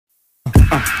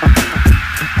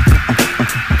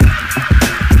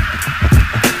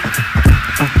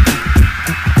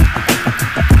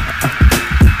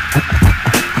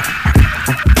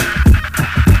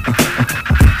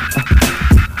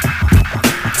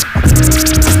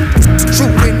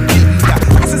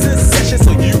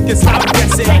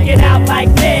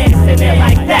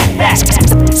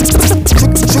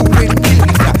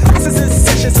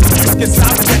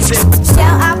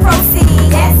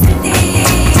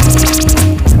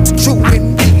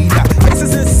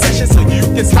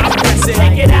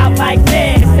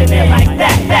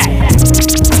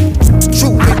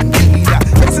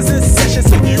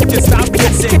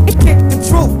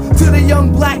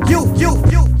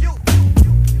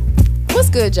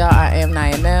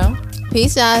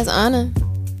Peace, y'all. It's Anna.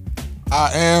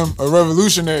 I am a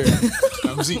revolutionary.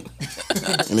 I'm Zeke.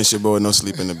 And it's your boy No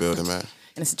Sleep in the building, man.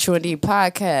 And it's a True Indeed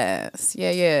podcast.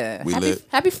 Yeah. We lit.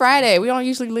 Happy Friday. We don't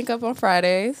usually link up on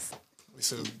Fridays.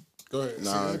 So, go ahead.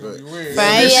 Nah, go ahead.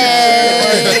 Friday.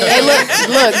 Hey, look.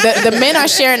 The men are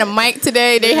sharing a mic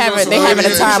today. They having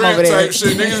a time over there. Type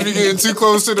shit. Niggas be getting too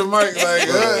close to the mic. Like,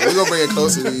 we're gonna bring it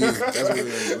closer to you. That's what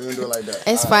we're gonna do it like that.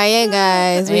 It's Friday,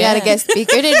 guys. We got a guest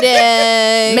speaker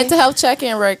today. Mental health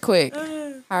check-in right quick.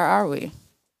 How are we?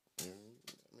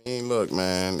 I mean, look,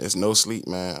 man. It's no sleep,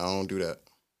 man. I don't do that.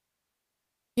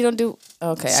 You don't do...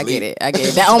 Okay, I get it.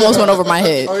 That almost went over my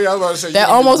head. Oh, yeah, I was about to say... That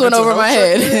almost went over my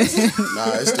head.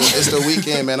 Nah, it's the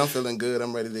weekend, man. I'm feeling good.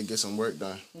 I'm ready to get some work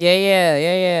done.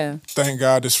 Yeah. Thank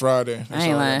God it's Friday. That's I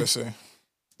ain't all I lying. gotta say.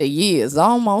 The year is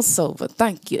almost over.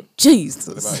 Thank you, Jesus.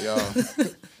 What about y'all?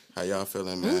 How y'all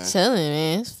feeling, man? I'm chilling,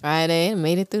 man. It's Friday. I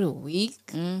made it through the week.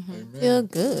 Feel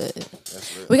good.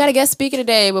 We got a guest speaker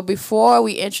today, but before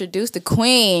we introduce the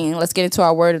queen, let's get into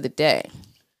our word of the day.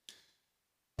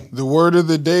 The word of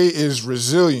the day is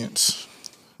resilience.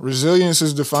 Resilience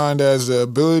is defined as the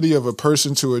ability of a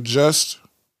person to adjust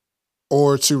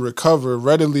or to recover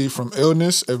readily from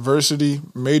illness, adversity,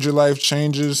 major life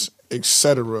changes,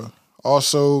 etc.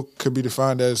 Also could be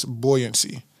defined as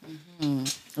buoyancy.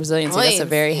 Resiliency, that's a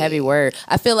very heavy word.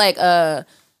 I feel like the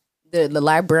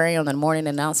librarian on the morning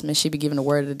announcement, she be giving the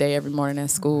word of the day every morning at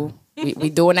school.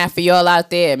 We doing that for y'all out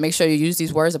there. Make sure you use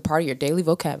these words as a part of your daily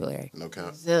vocabulary. No count.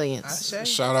 Resilience.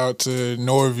 Shout out to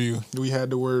Norview. We had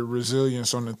the word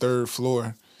resilience on the 3rd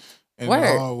floor. And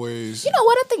Word. always... You know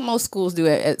what? I think most schools do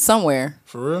it at somewhere.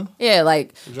 For real? Yeah,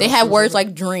 like they have still words say that?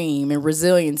 like dream and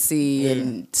resiliency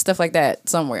and stuff like that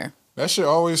somewhere. That shit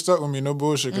always stuck with me, no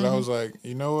bullshit, because I was like,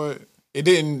 you know what? It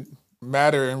didn't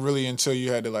matter and really until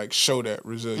you had to like show that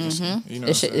resiliency. You know what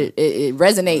I'm saying? It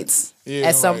resonates Yeah,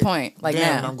 at some like, point. Like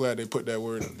damn, now. I'm glad they put that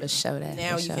word up there. Let's show that.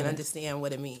 Now Let's you show can that. understand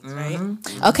what it means, right?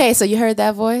 Okay, so you heard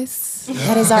that voice?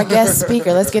 That is our guest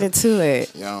speaker. Let's get into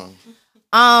it. Young.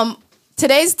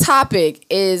 Today's topic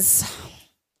is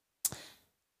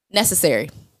necessary.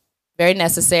 Very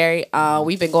necessary.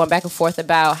 We've been going back and forth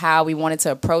about how we wanted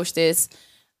to approach this.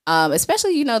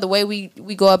 Especially, the way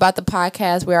we go about the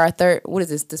podcast. We're our third, what is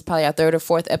this? This is probably our 3rd or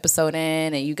 4th episode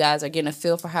in, and you guys are getting a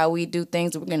feel for how we do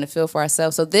things. We're getting a feel for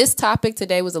ourselves. So this topic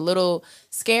today was a little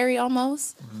scary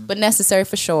almost, but necessary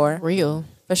for sure. Real.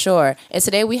 For sure. And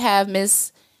today we have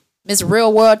Miss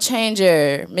Real World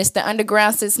Changer, Mr.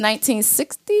 Underground since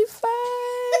 1965.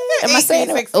 Am I saying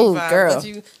it? Oh, girl.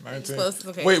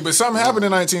 Okay. Wait, but something happened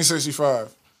in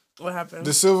 1965. What happened?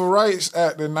 The Civil Rights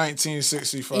Act of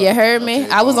 1965. You heard me?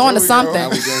 Okay, I was on to here we go. something. Now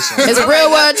we getting some. It's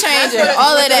Real World Changer.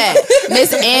 All of that.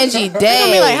 Miss Angie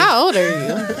Day. Be like, how old are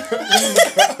you?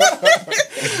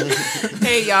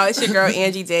 Hey, y'all, it's your girl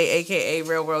Angie Day, a.k.a.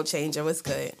 Real World Changer. What's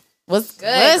good? What's good,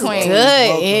 What's Queen?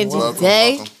 good, Angie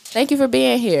Day? Welcome. Thank you for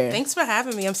being here. Thanks for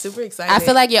having me. I'm super excited. I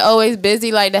feel like you're always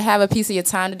busy. Like to have a piece of your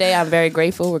time today. I'm very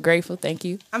grateful. We're grateful. Thank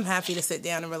you. I'm happy to sit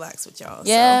down and relax with y'all.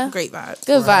 Yeah. So, great vibes.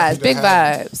 Good happy vibes. to Big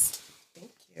have vibes.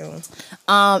 You.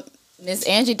 Miss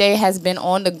Angie Day has been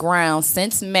on the ground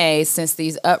since May, since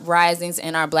these uprisings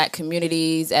in our Black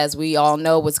communities, as we all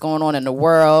know what's going on in the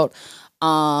world.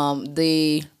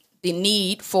 The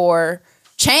need for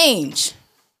change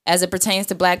as it pertains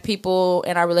to Black people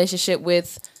and our relationship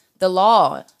with the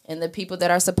law and the people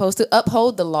that are supposed to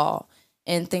uphold the law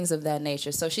and things of that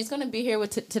nature. So she's going to be here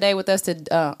today with us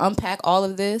to unpack all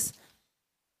of this.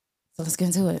 So let's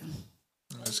get into it.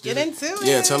 Let's Get it. into it.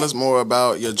 Yeah, tell us more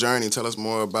about your journey. Tell us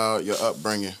more about your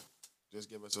upbringing. Just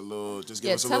give us a little.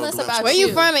 Yeah, tell us glimpse. about Where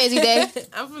you from, Angie Day?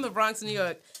 I'm from the Bronx, New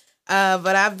York.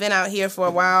 But I've been out here for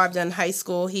a while. I've done high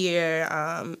school here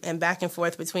and back and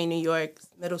forth between New York,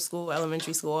 middle school,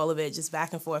 elementary school, all of it, just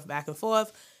back and forth, back and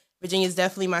forth. Virginia's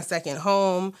definitely my second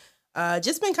home.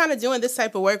 Just been kind of doing this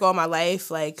type of work all my life,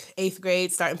 like 8th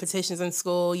grade, starting petitions in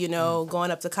school,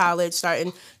 going up to college,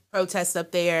 starting protests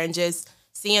up there, and just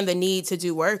seeing the need to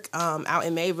do work out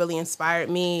in May really inspired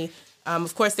me.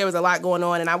 Of course, there was a lot going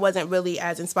on, and I wasn't really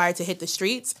as inspired to hit the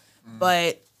streets,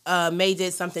 but May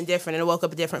did something different, and it woke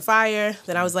up a different fire.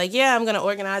 Then I was like, yeah, I'm going to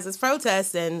organize this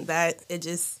protest, and that it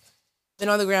just been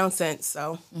on the ground since.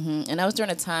 So, And that was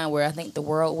during a time where I think the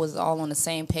world was all on the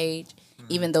same page.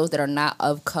 Even those that are not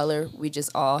of color, we just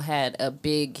all had a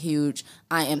big, huge,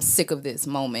 I am sick of this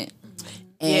moment.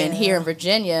 And here in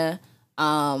Virginia,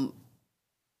 I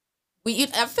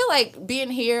feel like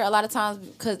being here a lot of times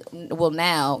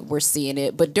now we're seeing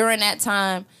it, but during that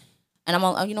time, and I'm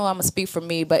gonna speak for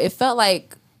me, but it felt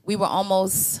like we were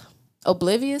almost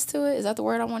oblivious to it. Is that the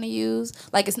word I want to use?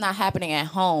 Like it's not happening at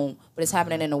home, but it's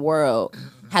happening in the world.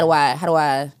 How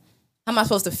am I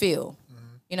supposed to feel?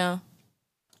 You know?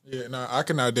 Yeah, no, I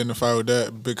can identify with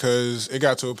that because it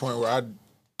got to a point where I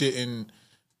didn't,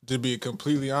 to be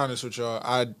completely honest with y'all,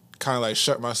 I kind of like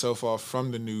shut myself off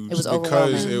from the news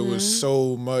because it was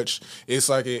so much. It's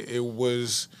like it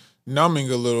was numbing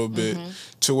a little bit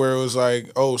to where it was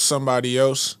like, oh, somebody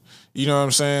else. You know what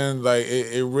I'm saying? Like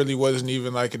it really wasn't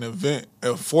even like an event,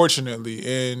 unfortunately,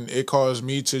 and it caused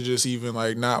me to just even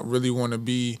like not really want to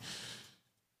be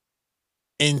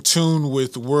in tune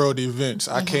with world events.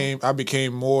 I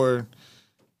became more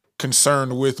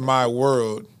concerned with my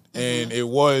world, and it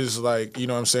was like, you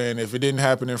know what I'm saying, if it didn't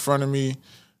happen in front of me,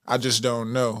 I just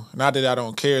don't know. Not that I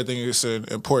don't care, I think it's an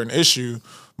important issue,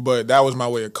 but that was my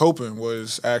way of coping,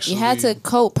 was actually... You had to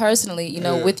cope personally,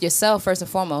 with yourself first and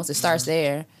foremost. It starts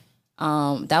there.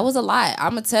 That was a lot.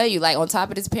 I'm going to tell you, like, on top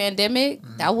of this pandemic,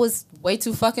 that was way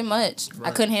too fucking much. Right.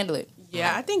 I couldn't handle it.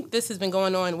 Yeah, I think this has been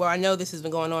going on. Well, I know this has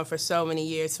been going on for so many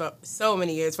years, for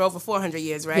over 400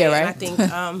 years, right? Yeah, right. And I think,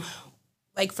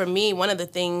 like, for me, one of the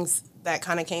things that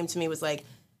kind of came to me was, like,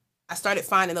 I started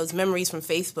finding those memories from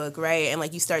Facebook, right? And,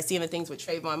 like, you start seeing the things with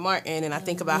Trayvon Martin, and I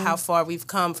think about how far we've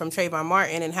come from Trayvon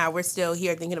Martin and how we're still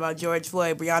here thinking about George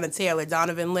Floyd, Breonna Taylor,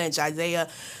 Donovan Lynch, Isaiah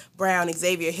Brown,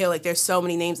 Xavier Hill. Like, there's so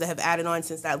many names that have added on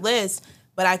since that list.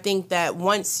 But I think that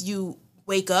once you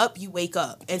wake up, you wake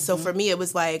up. And so for me, it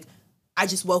was like, I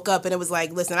just woke up and it was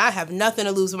like, listen, I have nothing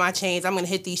to lose with my chains. I'm going to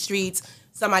hit these streets.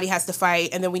 Somebody has to fight,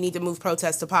 and then we need to move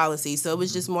protests to policy. So it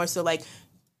was just more so like,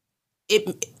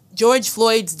 George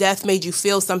Floyd's death made you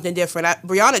feel something different.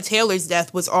 Breonna Taylor's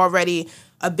death was already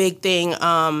a big thing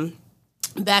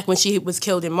back when she was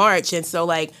killed in March. And so,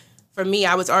 like, for me,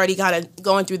 I was already kind of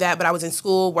going through that, but I was in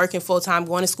school, working full-time,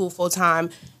 going to school full-time,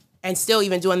 and still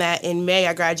even doing that. In May,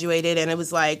 I graduated, and it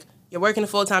was like, you're working a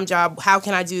full-time job. How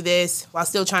can I do this while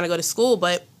still trying to go to school?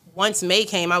 But once May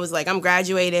came, I was like, I'm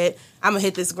graduated. I'm going to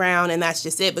hit this ground, and that's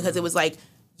just it. Because it was like,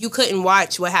 you couldn't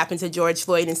watch what happened to George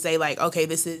Floyd and say, like, okay,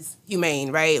 this is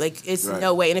humane, right? Like, it's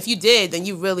no way. And if you did, then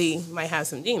you really might have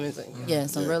some demons in you. Yeah,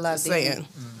 some real life demons.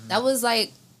 That was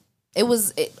like,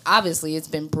 obviously, it's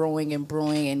been brewing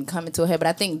and coming to a head. But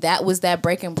I think that was that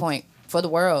breaking point for the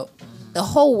world. The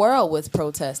whole world was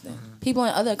protesting. People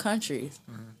in other countries.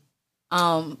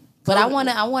 But I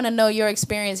want to know your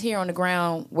experience here on the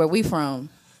ground where we from.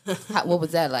 What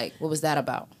was that like? What was that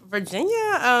about?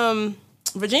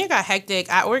 Virginia got hectic.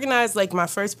 I organized like my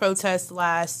first protest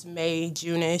last May,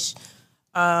 June-ish,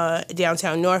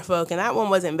 downtown Norfolk, and that one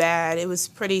wasn't bad. It was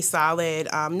pretty solid.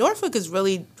 Norfolk is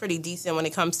really pretty decent when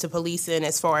it comes to policing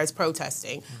as far as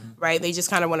protesting, right? They just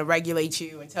kind of want to regulate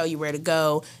you and tell you where to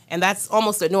go, and that's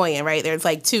almost annoying, right? They're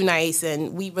like too nice,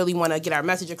 and we really want to get our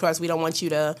message across. We don't want you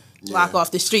to block off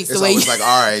the streets. It's always like,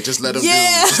 all right, just let them do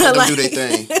their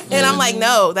thing. And I'm like,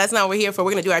 no, that's not what we're here for.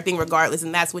 We're going to do our thing regardless,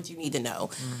 and that's what you need to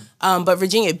know. But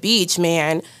Virginia Beach,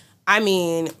 man, I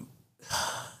mean,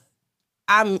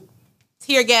 I'm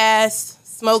tear gas,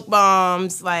 smoke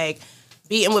bombs, like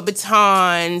beating with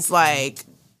batons, like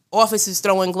officers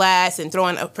throwing glass and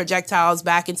throwing projectiles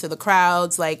back into the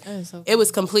crowds. Like, it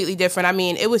was completely different. I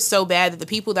mean, it was so bad that the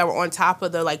people that were on top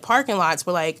of the like parking lots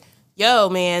were like, yo,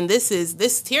 man,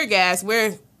 this tear gas,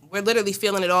 we're literally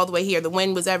feeling it all the way here. The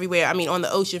wind was everywhere. I mean, on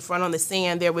the ocean front, on the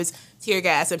sand, there was tear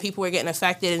gas and people were getting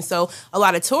affected. And so a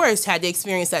lot of tourists had to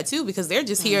experience that too, because they're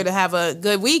just here to have a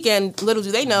good weekend. Little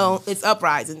do they know it's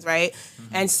uprisings, right?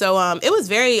 And so it was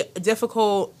very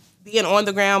difficult being on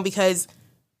the ground because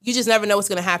you just never know what's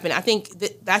going to happen. I think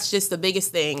that's just the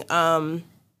biggest thing.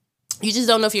 You just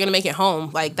don't know if you're going to make it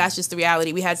home. Like, that's just the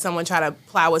reality. We had someone try to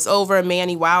plow us over.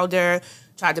 Manny Wilder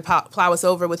tried to plow us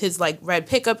over with his like red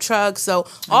pickup truck. So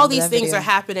all these things are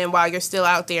happening while you're still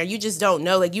out there. You just don't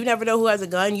know. Like, you never know who has a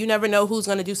gun. You never know who's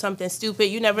going to do something stupid.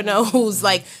 You never know who's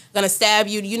like going to stab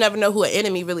you. You never know who an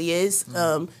enemy really is.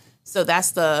 So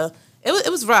that's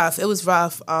it was rough. It was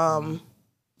rough.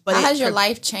 But how has your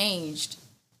life changed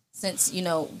since, you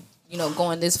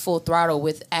going this full throttle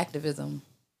with activism,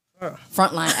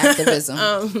 frontline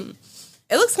activism?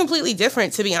 It looks completely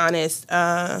different, to be honest.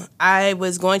 I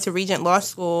was going to Regent Law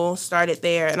School, started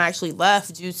there, and I actually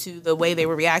left due to the way they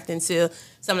were reacting to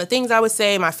some of the things I would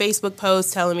say, my Facebook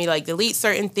posts telling me, like, delete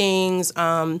certain things.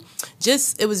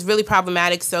 It was really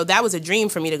problematic. So that was a dream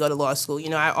for me to go to law school.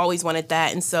 I always wanted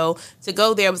that. And so to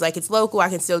go there was like, it's local, I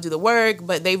can still do the work,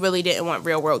 but they really didn't want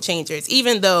real world changers,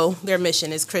 even though their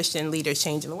mission is Christian leaders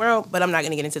changing the world. But I'm not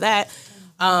going to get into that.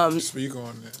 Speak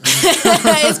on it.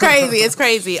 It's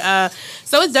crazy.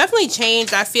 So it's definitely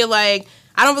changed. I feel like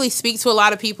I don't really speak to a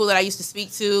lot of people that I used to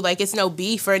speak to. Like, it's no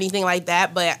beef or anything like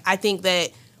that. But I think that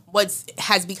what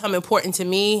has become important to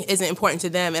me isn't important to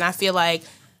them. And I feel like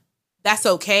that's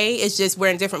okay. It's just we're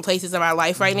in different places in our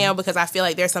life right now because I feel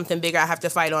like there's something bigger I have to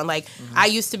fight on. Like, I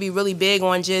used to be really big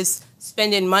on just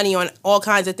spending money on all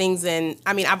kinds of things. And,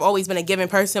 I mean, I've always been a giving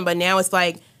person. But now it's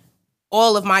like,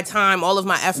 all of my time, all of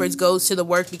my efforts goes to the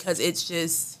work because it's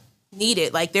just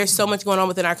needed. Like, there's so much going on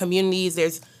within our communities.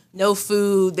 There's no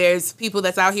food. There's people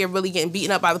that's out here really getting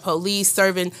beaten up by the police,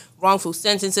 serving wrongful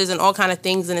sentences and all kind of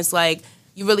things. And it's like,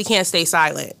 you really can't stay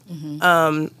silent.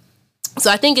 So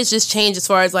I think it's just changed as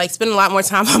far as, like, spending a lot more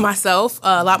time on myself,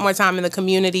 a lot more time in the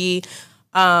community.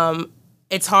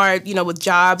 It's hard, with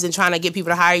jobs and trying to get people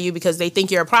to hire you because they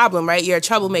think you're a problem, right? You're a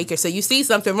troublemaker. So you see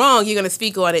something wrong, you're going to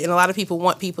speak on it. And a lot of people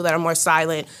want people that are more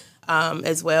silent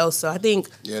as well. So I think...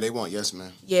 Yeah, they want yes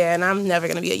man. Yeah, and I'm never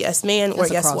going to be a yes man or a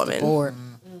yes woman. The board.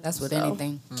 That's with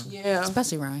anything. Yeah.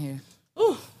 Especially around here.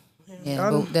 Ooh.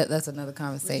 Yeah, but that's another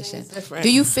conversation.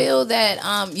 Do you feel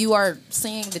that you are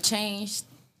seeing the change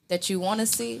that you want to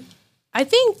see? I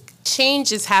think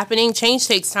change is happening. Change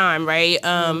takes time, right?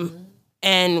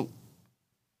 And...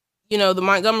 the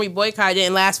Montgomery boycott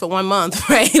didn't last for 1 month,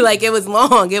 right? Like, it was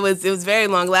long. It was very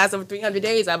long. It lasted over 300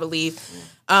 days, I believe.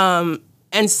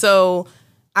 And so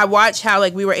I watched how,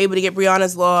 like, we were able to get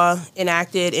Breonna's law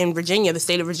enacted in Virginia, the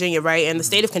state of Virginia, right? And the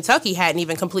state of Kentucky hadn't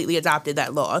even completely adopted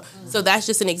that law. So that's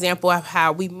just an example of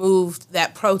how we moved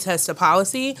that protest to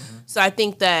policy. So I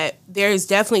think that there's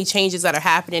definitely changes that are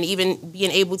happening, even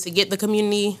being able to get the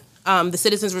community, the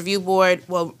Citizens Review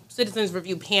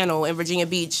Panel in Virginia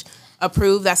Beach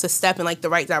approved. That's a step in, like, the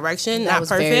right direction. That Not was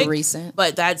perfect, very recent,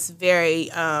 but that's very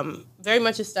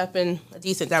much a step in a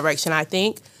decent direction, I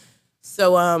think.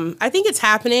 So I think it's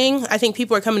happening. I think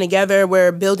people are coming together.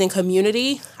 We're building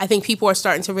community. I think people are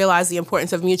starting to realize the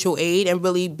importance of mutual aid and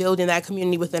really building that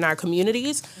community within our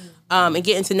communities and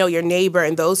getting to know your neighbor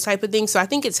and those type of things. So I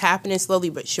think it's happening slowly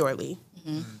but surely.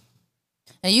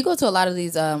 Now, you go to a lot of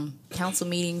these council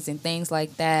meetings and things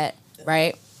like that,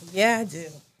 right? Yeah, I do.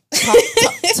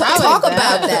 Talk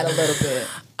about that a little bit.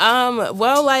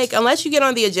 Well, like, unless you get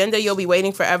on the agenda, you'll be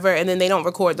waiting forever, and then they don't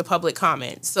record the public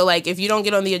comments. So, like, if you don't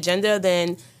get on the agenda,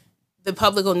 then the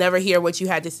public will never hear what you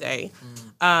had to say.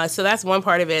 So that's one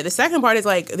part of it. The second part is,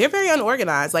 like, they're very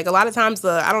unorganized. Like, a lot of times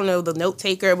the note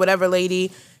taker, whatever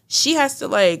lady, she has to,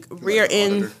 like, rear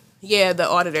in. Yeah, the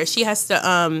auditor. She has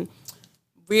to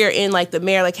rear in, like, the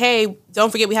mayor, like, hey, don't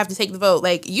forget we have to take the vote.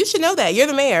 Like, you should know that. You're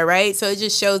the mayor, right? So it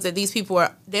just shows that these people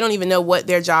they don't even know what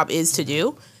their job is to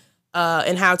do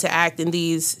and how to act in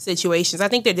these situations. I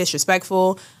think they're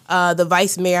disrespectful. The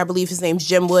vice mayor, I believe his name's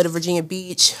Jim Wood of Virginia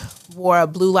Beach, wore a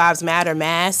Blue Lives Matter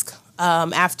mask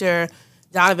after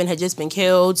Donovan had just been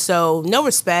killed. So no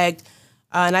respect.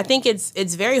 And I think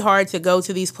it's very hard to go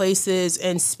to these places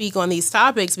and speak on these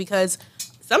topics because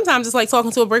sometimes it's like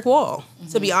talking to a brick wall,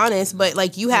 to be honest. But,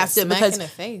 like, you have to, because in the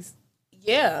face.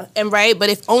 Yeah, and right. But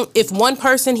if one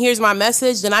person hears my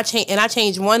message, then I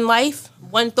change one life,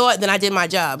 one thought, then I did my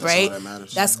job, right? That's all that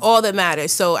matters. That's all that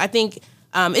matters. So I think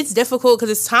it's difficult because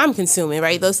it's time consuming,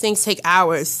 right? Those things take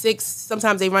hours.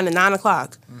 Sometimes they run to 9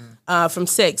 o'clock from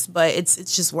 6, but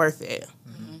it's just worth it.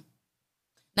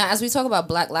 Now, as we talk about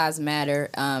Black Lives Matter,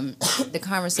 the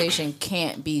conversation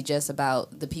can't be just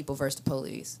about the people versus the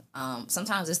police.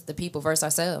 Sometimes it's the people versus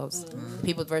ourselves, the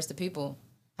people versus the people.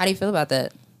 How do you feel about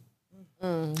that?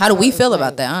 How do we feel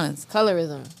about that, honest?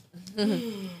 Colorism.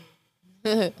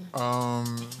 I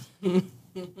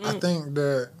think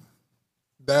that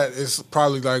is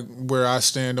probably, like, where I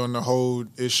stand on the whole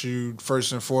issue.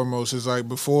 First and foremost is, like,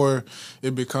 before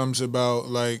it becomes about,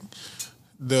 like,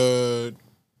 the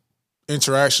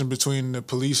interaction between the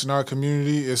police and our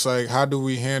community, it's like, how do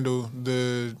we handle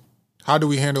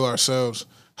ourselves?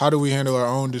 How do we handle our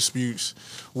own disputes?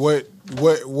 What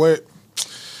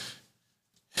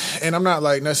and I'm not,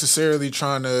 like, necessarily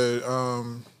trying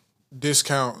to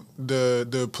discount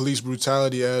the police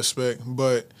brutality aspect,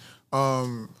 but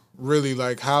really,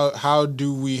 like, how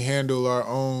do we handle our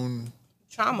own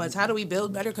traumas? How do we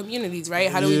build better communities, right?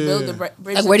 How do we build the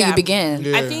bridge? Like, where do you begin?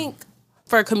 Yeah. I think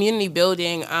for community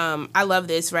building, I love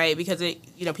this, right? Because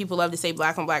people love to say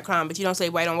black on black crime, but you don't say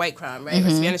white on white crime, right? Or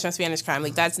Spanish on Spanish crime.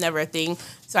 Like, that's never a thing.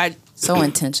 So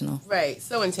intentional. Right.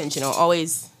 So intentional.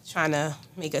 Always trying to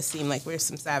make us seem like we're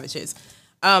some savages.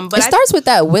 But it starts with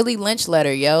that Willie Lynch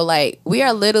letter, yo. Like, we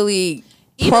are literally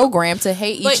programmed to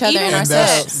hate each other and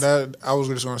ourselves. I was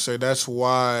just going to say that's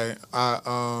why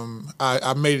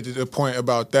I made it a point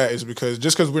about that is because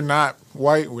just because we're not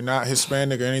white, we're not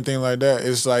Hispanic or anything like that,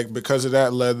 it's like because of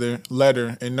that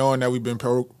letter and knowing that we've been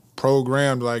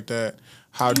programmed like that,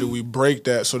 how do we break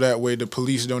that so that way the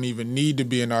police don't even need to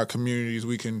be in our communities?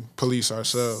 We can police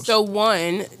ourselves. So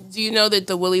one, do you know that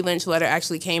the Willie Lynch letter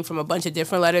actually came from a bunch of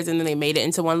different letters and then they made it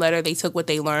into one letter? They took what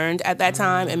they learned at that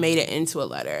time and made it into a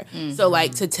letter. So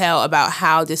like to tell about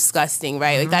how disgusting,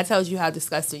 right? Like that tells you how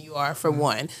disgusting you are for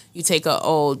one. You take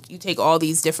all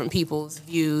these different people's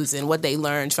views and what they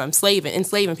learned from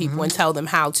enslaving people and tell them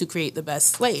how to create the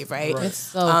best slave, right? It's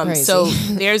so crazy. So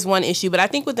there's one issue, but I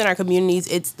think within our communities,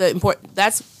 it's the important.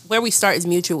 That's where we start is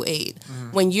mutual aid.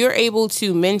 When you're able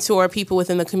to mentor people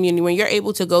within the community, when you're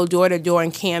able to go door to door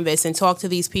and canvas and talk to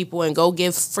these people and go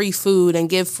give free food and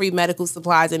give free medical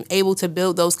supplies and able to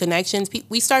build those connections,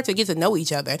 we start to get to know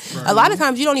each other. Right. A lot of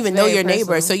times you don't even know your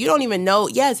neighbor, so you don't even know.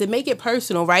 Yes, and make it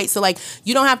personal, right? So like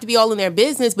you don't have to be all in their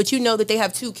business, but you know that they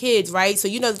have 2 kids, right? So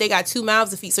you know that they got 2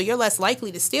 mouths to feed, so you're less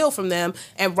likely to steal from them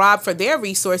and rob for their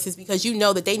resources because you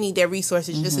know that they need their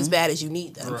resources just as bad as you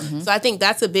need them. Right. So I think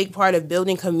that's a big part of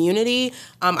building community.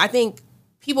 I think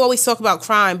people always talk about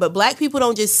crime, but black people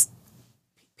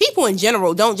people in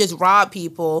general don't just rob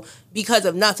people because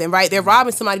of nothing, right? They're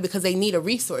robbing somebody because they need a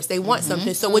resource. They want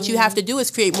something. So what you have to do is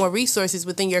create more resources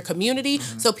within your community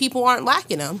so people aren't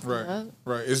lacking them.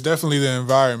 Right. It's definitely the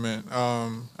environment.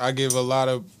 I give a lot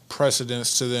of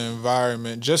precedence to the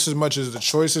environment just as much as the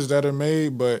choices that are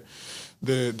made, but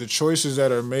the choices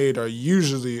that are made are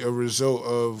usually a result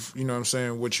of, you know what I'm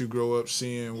saying, what you grow up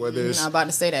seeing, whether it's... I'm about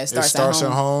to say that. It starts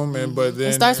at home, and but then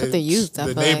it starts with the youth.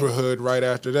 The neighborhood right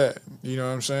after that. You know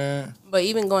what I'm saying? But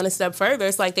even going a step further,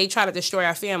 it's like they try to destroy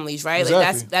our families, right?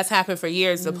 Exactly. Like that's happened for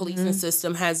years. The policing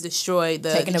system has destroyed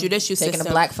the judicial system. Taking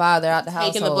the black father out the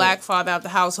household. Taking the black father out the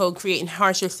household, creating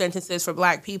harsher sentences for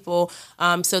black people.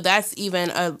 So that's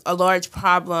even a large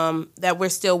problem that we're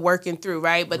still working through,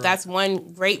 right? But that's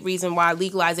one great reason why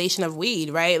legalization of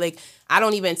weed, right? Like, I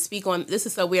don't even speak on, this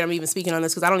is so weird I'm even speaking on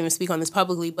this because I don't even speak on this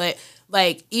publicly, but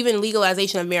like even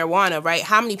legalization of marijuana, right?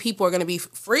 How many people are going to be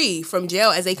free from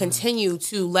jail as they continue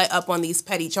to let up on these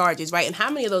petty charges, right? And how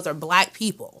many of those are black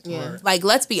people? Yeah. Like,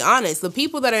 let's be honest, the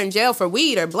people that are in jail for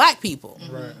weed are black people.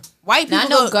 Right. White people. Now, I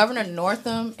know Governor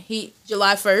Northam,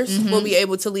 July 1st will be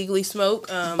able to legally smoke.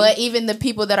 But even the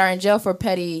people that are in jail for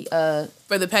petty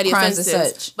for the petty crimes offenses. and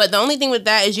such. But the only thing with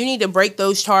that is you need to break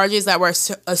those charges that were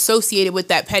associated with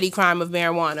that petty crime of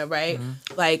marijuana, right?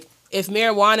 Like, if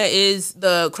marijuana is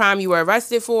the crime you were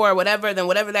arrested for or whatever, then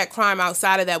whatever that crime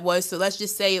outside of that was. So let's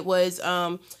just say it was,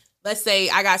 let's say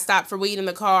I got stopped for weed in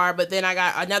the car, but then I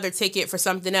got another ticket for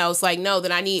something else. Like, no,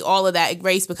 then I need all of that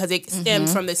erased because it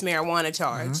stems from this marijuana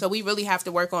charge. So we really have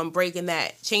to work on breaking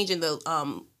that, changing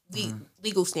the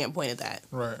legal standpoint of that.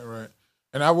 Right.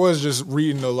 And I was just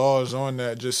reading the laws on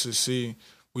that just to see.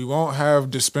 We won't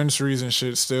have dispensaries and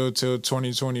shit still till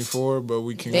 2024, but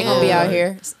we can. They're gonna be out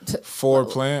here. 4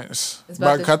 plants.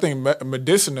 But I think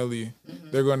medicinally,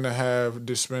 they're gonna have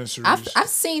dispensaries. I've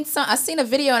seen a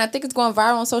video, and I think it's going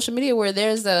viral on social media where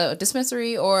there's a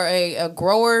dispensary or a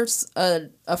grower's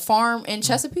a farm in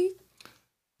Chesapeake.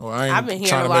 Well, I I've been ain't hearing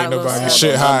trying a to lot make of nobody little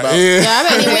shit hot.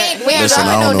 Listen,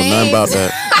 I don't know nothing about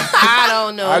that. I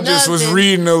don't know. I just was nothing.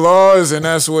 reading the laws, and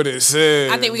that's what it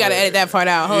said. I think we got to edit that part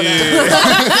out. Hold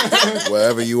on.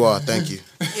 Wherever you are, thank you.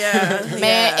 Yeah,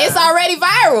 Man, it's already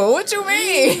viral. What you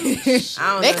mean?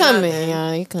 They coming, y'all.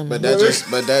 They coming. But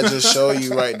that just show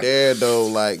you right there though,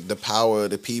 like the power of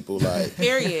the people, like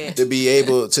Period. to be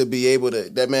able to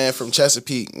that man from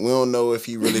Chesapeake. We don't know if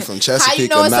he really from Chesapeake How you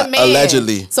know or it's not. a man?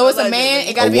 Allegedly, So it's a man.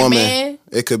 It gotta be a man.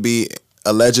 It could be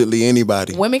allegedly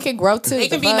anybody. Women can grow too. It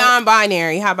can be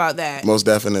non-binary. How about that? Most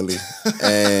definitely,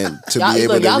 and to Y'all- be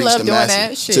able look, y'all to reach love the doing that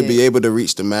masses, shit. to be able to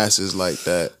reach the masses like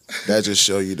that, that just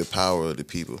show you the power of the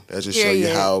people. That just show you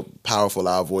Period. how powerful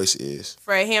our voice is.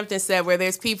 Fred Hampton said, where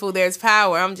there's people, there's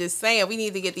power. I'm just saying, we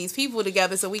need to get these people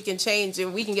together so we can change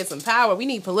and we can get some power. We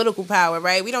need political power,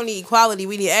 right? We don't need equality.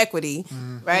 We need equity,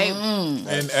 right?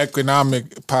 And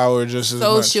economic power just as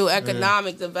much. Social,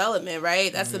 economic development,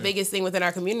 right? That's the biggest thing within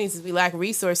our communities is we lack lack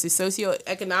resources,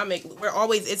 socioeconomic.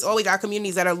 It's always our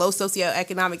communities that are low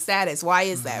socioeconomic status. Why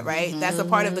is that, right? That's a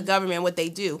part of the government, what they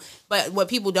do. But what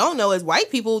people don't know is white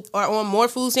people are on more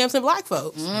food stamps than black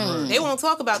folks. They won't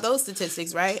talk about those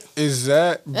statistics, right? Is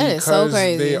that because is so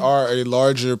crazy. they are a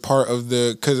larger part of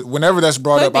the? Because whenever that's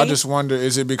brought Could up, I be. just wonder: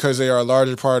 is it because they are a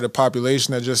larger part of the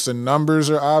population that just the numbers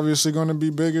are obviously going to be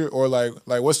bigger, or like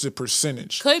what's the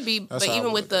percentage? Could be, That's but how I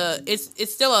even would with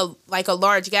it's still a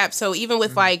large gap. So even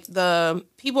with like the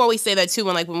people always say that too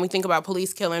when we think about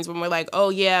police killings, when we're like, oh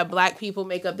yeah, black people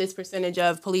make up this percentage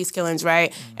of police killings,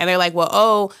 right? And they're like, well,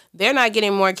 oh, they're not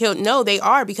getting more killed. No, they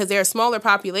are, because they're a smaller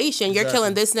population. You're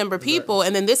killing this number of people,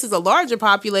 and then this is a larger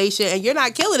population, and you're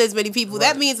not killing as many people.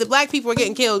 That means that black people are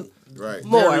getting killed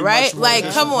more, Very right? much more Like,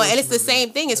 than come on, and supposed it's the to be. same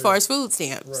thing as far as food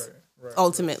stamps,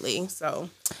 ultimately. So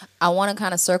I want to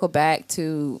kind of circle back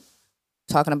to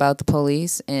talking about the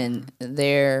police and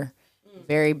their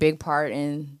very big part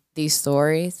in these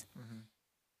stories.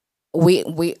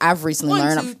 I've recently 1,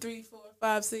 learned. 2, 3, 4,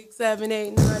 5, 6, 7,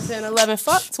 8, 9, 10, 11,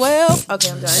 12. Okay,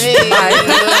 I'm done.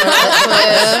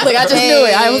 Look, I just knew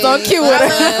it. I was on cue with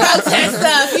her. Protest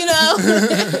stuff, you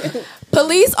know.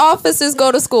 Police officers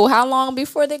go to school. How long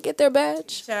before they get their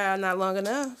badge? Child, not long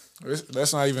enough.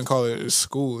 Let's not even call it a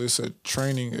school. It's a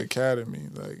training academy.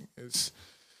 Like it's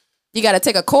You got to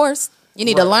take a course. You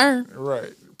need to learn.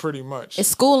 right, pretty much. It's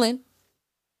schooling.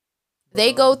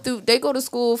 They go to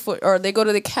school they go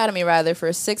to the academy rather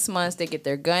for 6 months. They get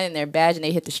their gun and their badge and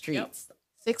they hit the streets.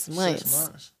 6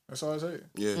 months. That's all I say.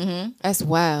 Yeah. That's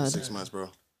wild. 6 months, bro.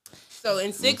 So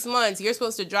in 6 months, you're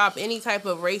supposed to drop any type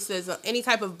of racism, any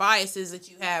type of biases that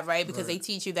you have, right? Because they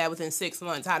teach you that within 6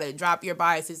 months, how to drop your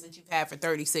biases that you've had for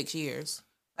 36 years.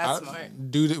 That's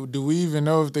smart. Do we even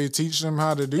know if they teach them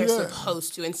how to do They're that?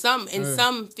 supposed to in some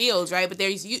fields, right? But they're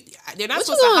not What you supposed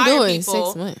to gonna do hire in people.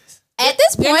 6 months? At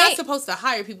this They're not point, supposed to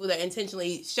hire people that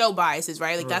intentionally show biases,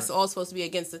 right? Like that's all supposed to be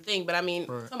against the thing. But I mean,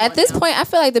 come at on this now. point, I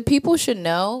feel like the people should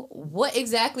know what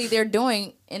exactly they're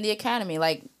doing in the academy.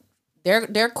 Like their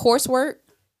coursework,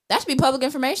 that should be public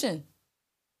information.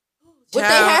 What they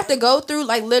Child. have to go through,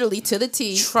 like literally to the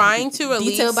T, Trying to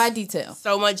release detail by detail.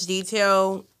 so much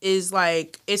detail is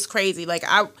like it's crazy. Like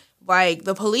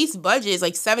the police budget is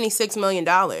like $76 million,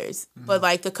 but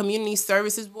like the Community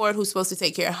Services Board, who's supposed to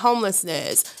take care of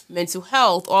homelessness, mental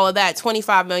health, all of that,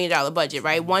 $25 million budget,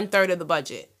 right? 1/3 of the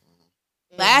budget.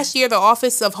 Last year, the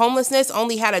Office of Homelessness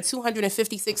only had a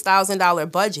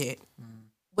 $256,000 budget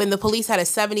when the police had a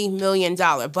 $70 million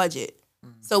budget.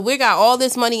 So we got all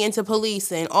this money into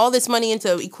policing, all this money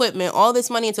into equipment, all this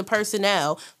money into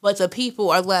personnel, but the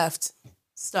people are left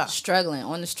stuck. Struggling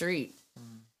on the street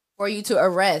for you to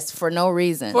arrest for no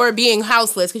reason. For being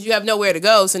houseless because you have nowhere to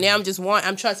go. So now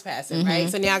I'm trespassing, right?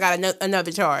 So now I got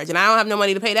another charge. And I don't have no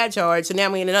money to pay that charge. So now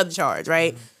I'm getting another charge,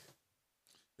 right?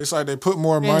 It's like they put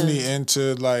more money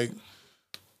into like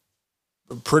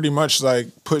pretty much like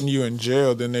putting you in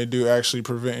jail than they do actually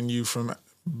preventing you from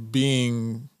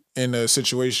being in a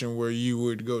situation where you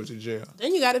would go to jail.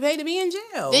 Then you got to pay to be in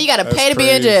jail. Then you got to That's pay to be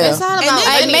in crazy. jail. It's all And about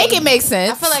then money. Make it make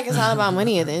sense. I feel like it's all about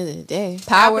money at the end of the day.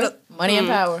 power, Capital- money, and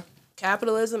power.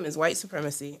 Capitalism is white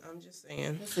supremacy. I'm just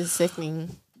saying. This is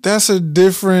sickening. That's a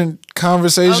different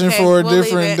conversation Okay, for a we'll leave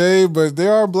different it. day, but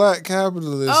there are black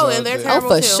capitalists. Oh, out and they're there.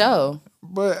 terrible. Oh, for too. sure.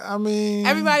 But I mean,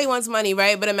 Everybody wants money,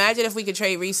 right? But imagine if we could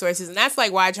trade resources. And that's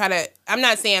like why I'm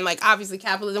not saying like obviously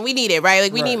capitalism, we need it, right?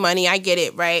 Like we need money. I get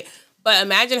it, right? But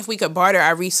imagine if we could barter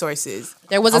our resources.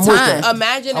 There was a I'm with time. that.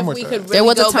 Imagine I'm if with we that. could There really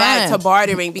was a go back time. to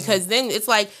bartering, because then it's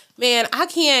like, man, I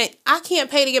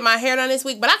can't pay to get my hair done this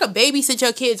week, but I could babysit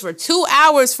your kids for 2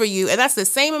 hours for you, and that's the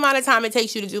same amount of time it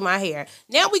takes you to do my hair.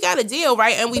 Now we got a deal,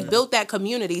 right? And we built that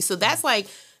community. So that's my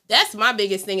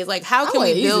biggest thing is like, how can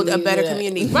would we build a easily better do that.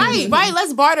 community? Right.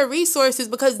 Let's barter resources,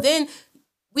 because then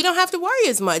we don't have to worry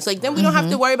as much. Like then we don't have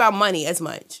to worry about money as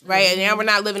much, right? And now we're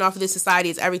not living off of this society.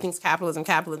 It's everything's capitalism,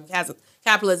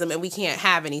 and we can't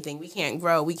have anything. We can't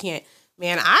grow. We can't.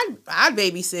 Man, I'd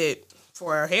babysit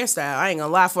for a hairstyle. I ain't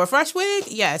gonna lie. For a fresh wig,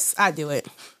 yes, I do it.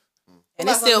 And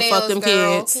it still fuck them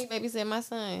kids. Can you babysit my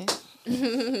son?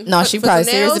 No, she For probably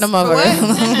some serious to the nails? For motherfucker.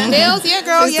 what? Nails, yeah,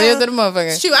 girl, She's serious yeah. to the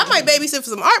motherfucker. Shoot, I might babysit for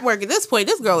some artwork at this point.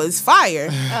 This girl is fire.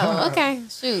 Oh, okay.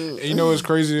 Shoot. you know what's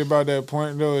crazy about that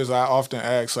point though is I often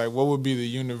ask like, what would be the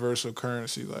universal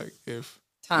currency like if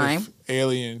Time. if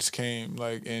aliens came,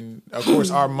 like, and of course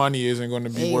our money isn't going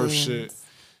to be worth shit.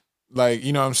 Like,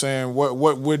 you know what I'm saying? What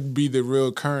would be the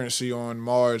real currency on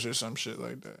Mars or some shit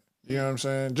like that? You know what I'm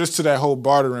saying? Just to that whole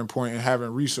bartering point and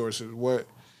having resources, what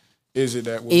is it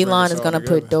that will bring Elon us is all gonna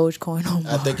together? put Dogecoin on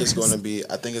I Mars. think it's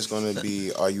gonna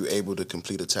be. Are you able to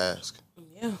complete a task?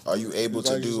 Yeah. Are you able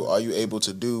to do? Are you able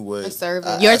to do what? A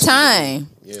service. Your time.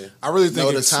 Yeah, I really think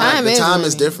no. The it's time. The is time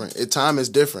is money. different. Time is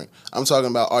different. I'm talking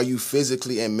about, are you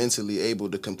physically and mentally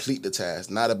able to complete the task?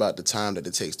 Not about the time that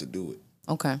it takes to do it.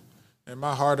 Okay. in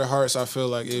my heart of hearts, I feel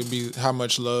like it'd be how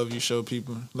much love you show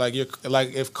people. Like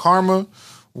if karma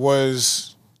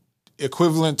was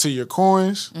equivalent to your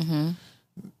coins,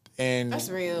 and That's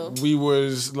real. we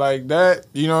was like that,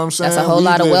 you know what I'm saying? That's a whole We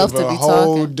lot of live wealth a to be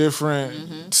whole talking.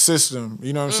 different system.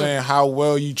 You know what I'm saying? How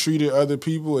well you treated other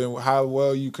people and how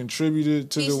well you contributed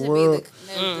to the world.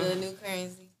 The new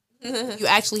currency. You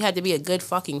actually had to be a good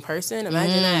fucking person.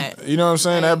 Imagine that. You know what I'm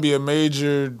saying? That'd be a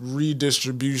major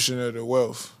redistribution of the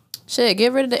wealth. Shit,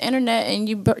 get rid of the internet and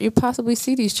you possibly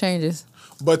see these changes.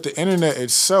 But the internet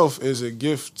itself is a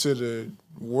gift to the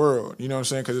world. You know what I'm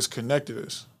saying? Because it's connected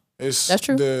us. It's That's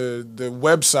true. The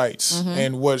websites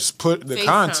and what's put the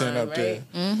content up there.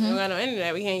 We don't got no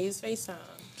internet. We can't use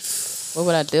FaceTime. What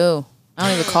would I do? I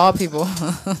don't even call people.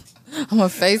 I'm a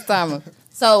FaceTimer.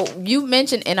 So you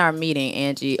mentioned in our meeting,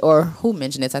 Angie, or who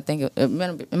mentioned this? I think it might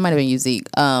have been you, Zeke.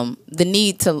 The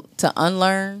need to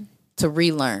unlearn, to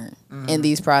relearn in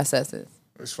these processes.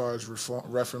 As far as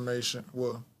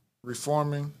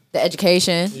reforming. The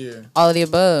education, Yeah. all of the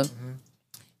above.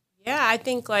 Yeah, I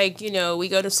think we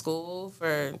go to school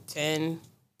for 10,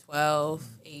 12,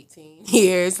 18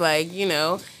 years,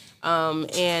 and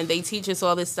they teach us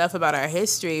all this stuff about our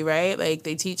history, right? Like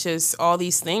they teach us all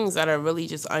these things that are really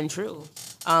just untrue.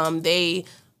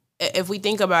 If we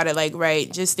think about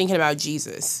it, just thinking about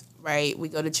Jesus, right? We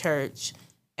go to church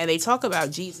and they talk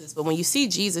about Jesus, but when you see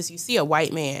Jesus, you see a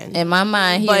white man. In my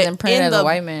mind, he's imprinted as a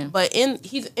white man. But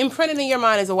he's imprinted in your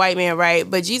mind as a white man, right?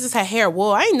 But Jesus had hair of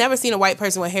wool. I ain't never seen a white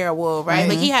person with hair of wool, right?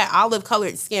 Like he had olive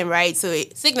colored skin, right? So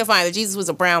it signifying that Jesus was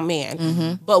a brown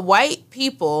man. But white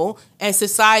people and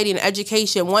society and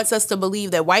education wants us to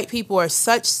believe that white people are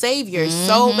such saviors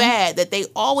so bad that they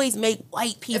always make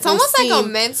white people It's almost like a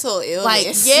seem mental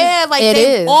illness. It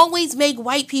they is. always make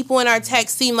white people in our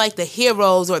text seem like the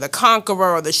heroes or the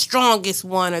conqueror or the strongest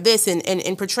one or this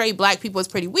and portray black people as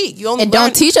pretty weak. You only And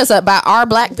don't teach us about our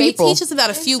black they people. teach us about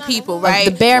a few people, right?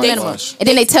 The bare They- minimum. And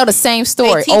then they tell the same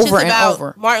story they teach over us and about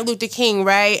over. Martin Luther King,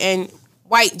 right? And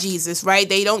white Jesus, right?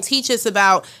 They don't teach us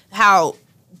about how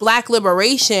black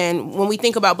liberation, when we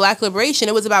think about black liberation,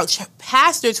 it was about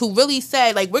pastors who really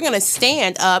said, we're going to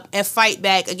stand up and fight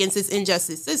back against this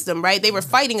injustice system, right? They were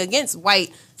fighting against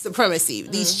white supremacy.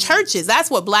 These churches, that's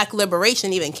what black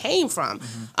liberation even came from.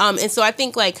 And so I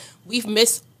think, we've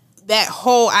missed that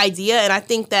whole idea, and I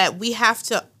think that we have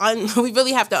to we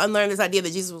really have to unlearn this idea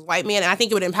that Jesus was a white man, and I think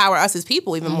it would empower us as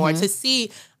people even more to see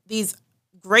these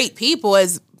great people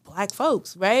as black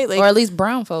folks, right? Or at least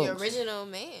brown folks. The original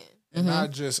man. And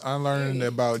not just unlearning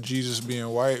about Jesus being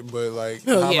white, but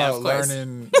Oh, how yeah, about of course.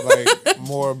 learning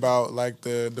more about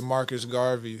the Marcus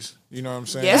Garveys? You know what I'm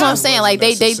saying? Yeah. That's what I'm saying. Like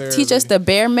they Wasn't teach us the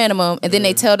bare minimum, and then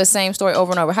they tell the same story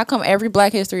over and over. How come every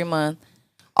Black History Month,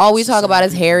 all we talk about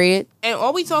is Harriet? And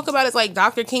all we talk about is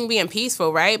Dr. King being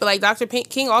peaceful, right? But Dr.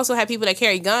 King also had people that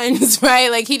carry guns,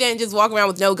 right? He didn't just walk around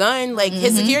with no gun.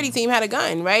 His security team had a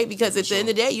gun, right? Because at the end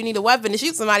of the day, you need a weapon to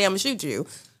shoot somebody. I'm gonna shoot you.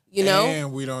 You know?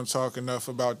 And we don't talk enough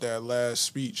about that last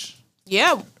speech.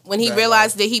 Yeah, when he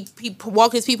realized that he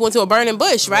walked his people into a burning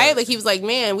bush, right? He was like,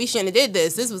 man, we shouldn't have did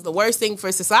this. This was the worst thing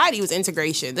for society was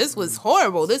integration. This was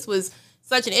horrible. This was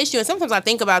such an issue. And sometimes I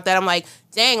think about that. I'm like,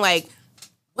 dang,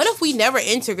 what if we never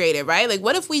integrated, right?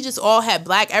 What if we just all had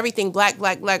everything black.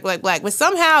 But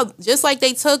somehow, just like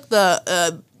they took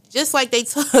the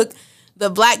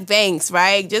black banks,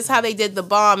 right? Just how they did the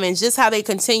bomb and just how they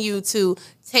continue to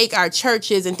take our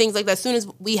churches and things like that. As soon as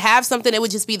we have something, it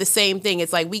would just be the same thing.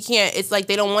 It's we can't, it's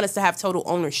they don't want us to have total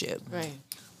ownership. Right.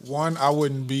 One, I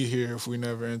wouldn't be here if we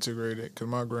never integrated, because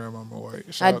my grandmama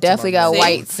white. Shout I out to definitely my got grandma.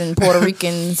 whites and Puerto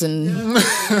Ricans and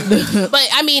But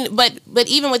I mean, but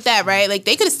even with that, right?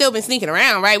 They could have still been sneaking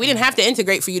around, right? We didn't have to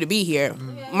integrate for you to be here.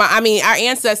 Our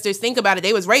ancestors, think about it,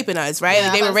 they was raping us, right?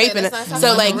 Yeah, They were raping us.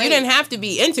 So you didn't have to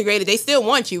be integrated. They still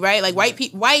want you, right?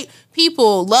 White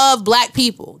people love black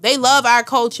people. They love our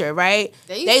culture, right?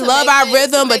 They love our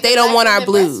rhythm, but they don't want our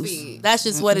blues. That's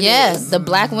just what it is. yes, the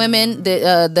Black women,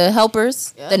 the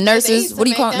helpers, the nurses. What do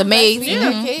you call it? The maids.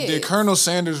 Did Colonel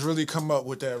Sanders really come up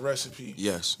with that recipe?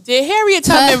 Yes. Did Harriet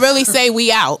Tubman really say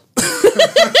we out?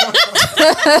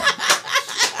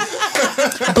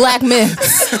 Black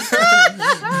myths.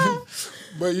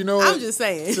 But you know I'm what? just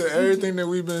saying. To everything that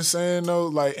we've been saying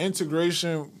though,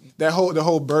 integration, the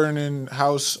whole burning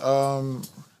house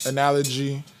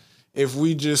analogy, if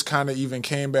we just kind of even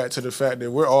came back to the fact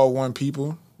that we're all one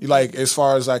people, Like as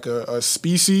far as like a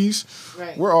species,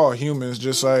 Right. we're all humans.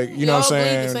 Just like you know what I'm all bleed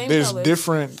the saying. same There's colors.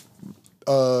 different.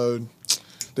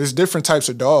 There's different types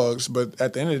of dogs, but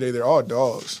at the end of the day, they're all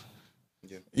dogs.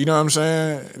 You know what I'm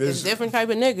saying? There's different type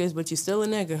of niggas, but you still a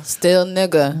nigga. Still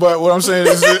nigga. But what I'm saying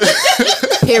is,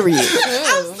 Period. I'm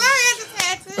sorry, I just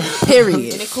had to.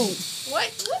 Period. And it cool. What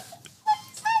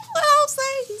I'll say?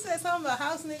 He said something about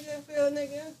house nigga, real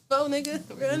nigga, faux nigga,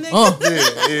 real nigga,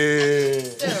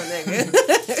 yeah. real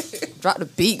nigga. Drop the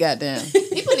beat, goddamn.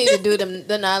 People need to do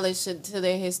the knowledge to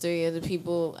their history of the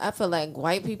people. I feel like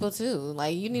white people too.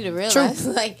 Like you need to realize,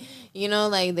 like you know,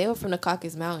 like they were from the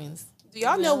Caucasus Mountains. Do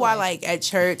y'all know why, like at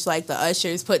church, like the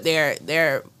ushers put their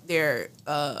Hands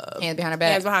behind her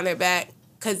back. hands behind their back?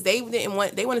 Because they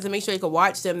wanted to make sure they could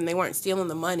watch them and they weren't stealing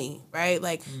the money, right?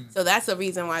 Like, so that's the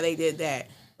reason why they did that.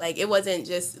 Like, it wasn't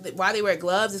just why they wear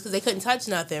gloves is because they couldn't touch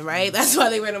nothing, right? That's why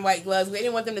they wear them white gloves. They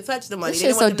didn't want them to touch the money. This They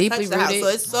didn't shit's want them to touch so the house. deeply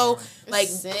So it's so like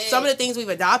sick. some of the things we've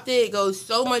adopted it goes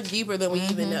so much deeper than we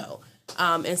even know.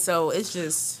 And so it's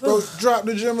just Bro, drop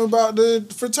the gem about the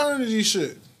fraternity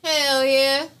shit. Hell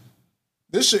yeah.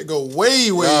 This shit go way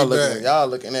back. Y'all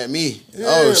looking at me. Yeah,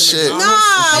 Oh shit.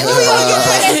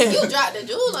 You dropped the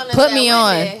jewels on us. Put that me one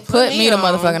on. day. Put me the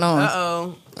motherfucking on.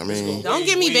 Uh-oh. I mean, Don't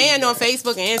get me banned on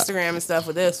Facebook and Instagram and stuff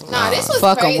with this one. Nah, this was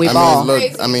Fuck 'em, crazy. we I ball.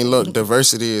 mean, look,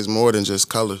 diversity is more than just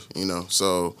color, you know.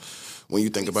 So when you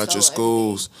think about your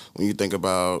schools, when you think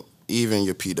about even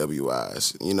your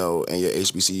PWIs, you know, and your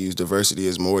HBCUs, diversity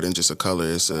is more than just a color.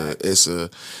 It's a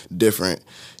different.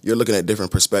 You're looking at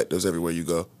different perspectives everywhere you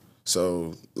go.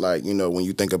 So, like, you know, when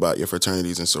you think about your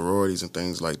fraternities and sororities and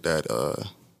things like that,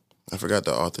 I forgot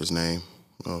the author's name.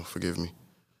 Oh, forgive me.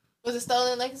 Was it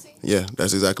Stolen Legacy? Yeah,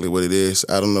 that's exactly what it is.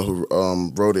 I don't know who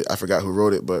wrote it. I forgot who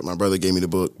wrote it, but my brother gave me the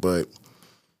book. But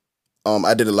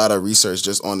I did a lot of research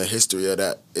just on the history of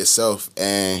that itself,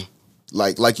 and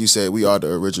like you said, we are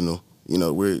the original. You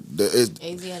know,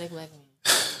 Asiatic black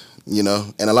man. you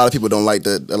know, and a lot of people don't like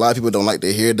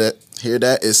to hear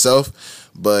that itself.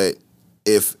 But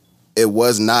if it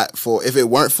wasn't for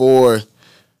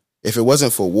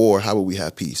war, how would we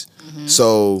have peace? Mm-hmm.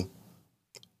 So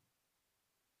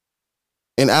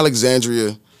in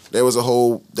Alexandria, there was a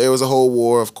whole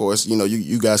war. Of course, you know,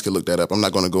 you guys can look that up. I'm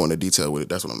not going to go into detail with it.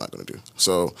 That's what I'm not going to do.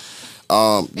 So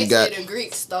you got the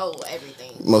Greeks stole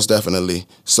everything. most definitely.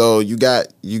 So you got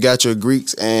your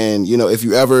Greeks, and you know, if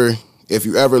you ever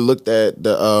looked at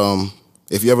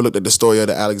the story of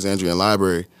the Alexandrian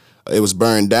Library, it was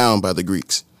burned down by the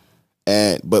Greeks.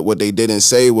 But what they didn't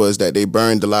say was that they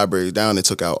burned the library down and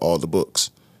took out all the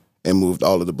books and moved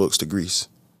all of the books to Greece.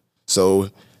 So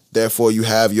therefore, you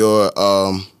have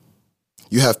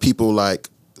people like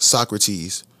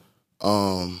Socrates,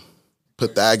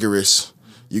 Pythagoras.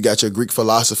 You got your Greek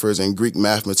philosophers and Greek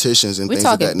mathematicians and things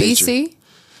of that nature. BC?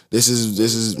 This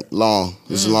is long.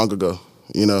 This is long ago.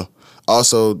 You know.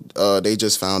 Also, they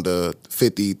just found a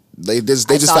 50. They just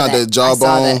found a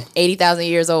jawbone. 80,000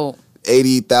 years old.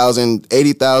 80,000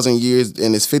 years,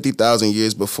 and it's 50,000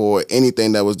 years before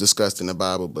anything that was discussed in the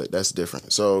Bible. But that's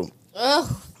different. So.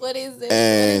 Oh, what is it?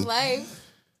 And- what is life?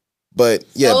 But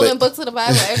yeah, Stolen books of the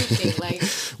Bible, everything. Like,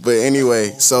 But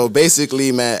anyway, so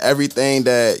basically, man, everything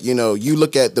that, you know, you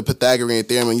look at the Pythagorean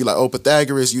theorem and you're like, oh,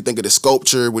 Pythagoras, you think of the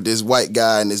sculpture with this white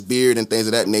guy and his beard and things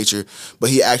of that nature. But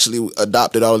he actually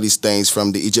adopted all of these things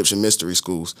from the Egyptian mystery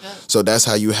schools. Yeah. So that's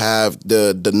how you have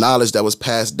the knowledge that was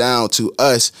passed down to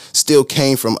us still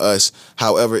came from us.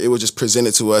 However, it was just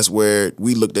presented to us where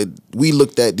we looked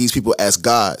at these people as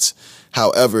gods.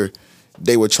 However,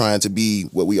 they were trying to be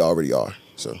what we already are.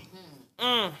 So.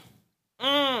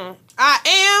 I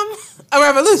am a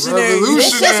revolutionary. Y'all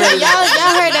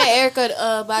heard that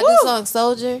Erykah Badu song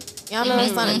 "Soldier"? Y'all know that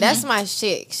song? That's my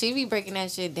shit. She be breaking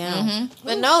that shit down.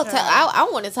 But no, I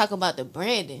want to talk about the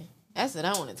branding. That's what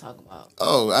I want to talk about.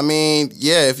 Oh, I mean,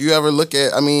 yeah. If you ever look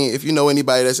at, if you know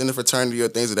anybody that's in the fraternity or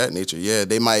things of that nature, yeah,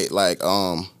 they might like.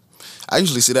 I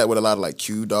usually see that with a lot of like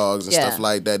Q dogs and stuff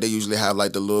like that. They usually have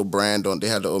like the little brand on. They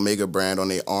have the Omega brand on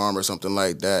their arm or something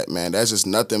like that. Man, that's just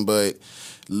nothing but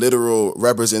literal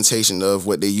representation of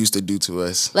what they used to do to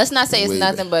us. Let's not say it's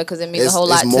nothing but because it means a whole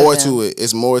lot to them. It's more to it.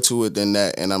 It's more to it than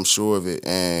that, and I'm sure of it.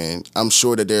 And I'm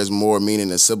sure that there's more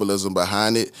meaning and symbolism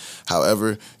behind it.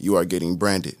 However, you are getting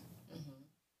branded.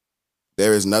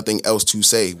 There is nothing else to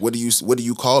say. What do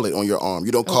you call it on your arm?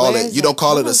 You don't call it. You don't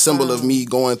call it a symbol of me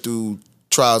going through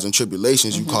trials and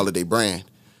tribulations. You call it a brand,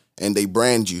 and they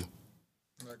brand you.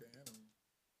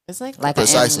 It's like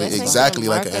precisely, an animal. exactly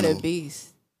like an Mark of animal. the beast.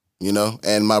 You know,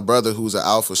 and my brother, who's an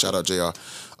alpha, shout out JR.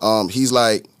 He's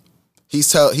like, he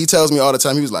tells me all the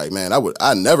time. He was like, man,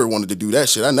 I never wanted to do that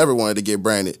shit. I never wanted to get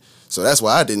branded. So that's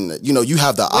why I didn't. You know, you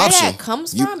have the Where option. that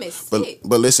comes from is sick.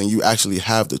 But listen, you actually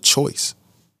have the choice.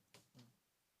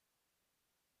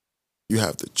 You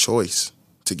have the choice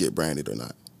to get branded or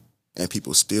not, and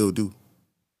people still do.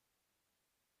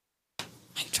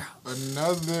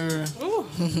 Another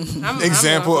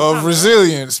example of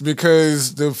resilience,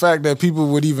 because the fact that people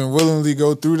would even willingly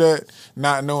go through that,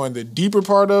 not knowing the deeper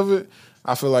part of it,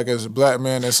 I feel like as a black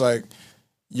man, it's like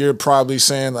you're probably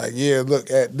saying like, yeah, look,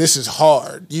 this is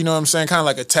hard. You know what I'm saying? Kind of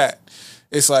like a tat.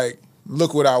 It's like,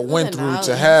 look what I went through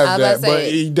to have that.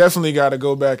 But you definitely got to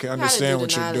go back and understand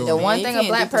what you're doing. The one thing a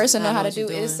black person know how to do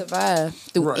is survive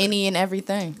through any and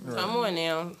everything. Come on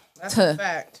now. That's a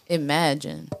fact.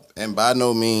 Imagine. And by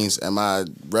no means am I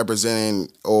representing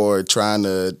or trying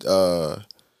to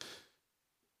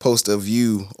post a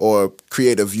view or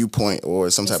create a viewpoint or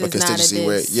some type of constituency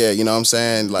where, you know what I'm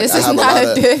saying? Like I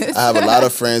have a lot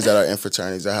of friends that are in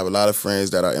fraternities. I have a lot of friends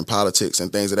that are in politics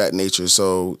and things of that nature.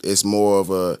 So it's more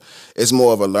of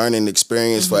a learning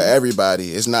experience for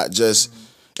everybody. It's not just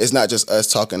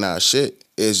us talking our shit.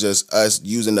 It's just us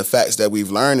using the facts that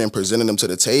we've learned and presenting them to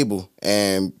the table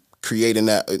and creating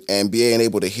that and being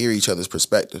able to hear each other's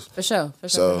perspective. For sure.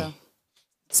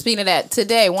 Speaking of that,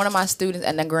 today, one of my students,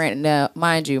 and now,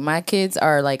 mind you, my kids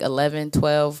are like 11,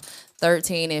 12,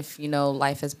 13, if, you know,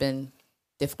 life has been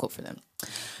difficult for them.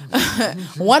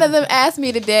 One of them asked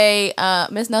me today,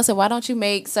 Miss Nelson, why don't you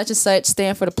make such and such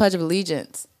stand for the Pledge of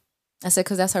Allegiance? I said,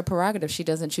 because that's her prerogative. She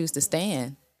doesn't choose to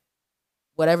stand.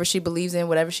 Whatever she believes in,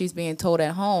 whatever she's being told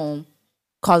at home,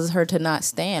 causes her to not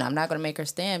stand. I'm not going to make her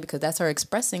stand because that's her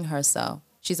expressing herself.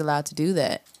 She's allowed to do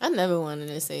that. I never wanted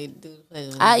to say do the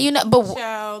pledge.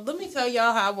 Child, let me tell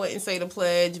y'all how I wouldn't say the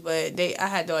pledge, but I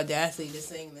had the audacity to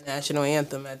sing the national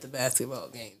anthem at the basketball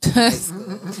game.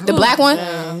 The black one?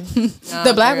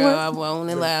 The black one? I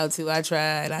wasn't allowed to. I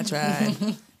tried.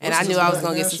 And I knew I was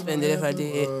going to get suspended if I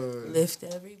did. Lift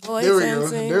every voice and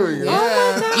sing. There we go.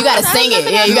 Yeah. You got to sing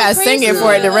it. Yeah, you got to sing it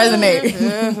for it to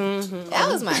resonate. That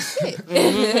was my shit.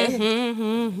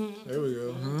 There we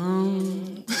go.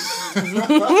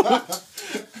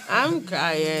 I'm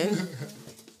crying.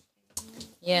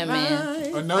 Yeah,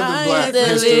 man. Another black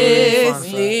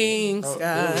history fun fact.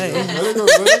 Sky. Let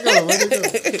it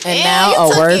go. And now a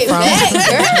word from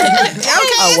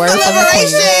Okay, a word from the queen.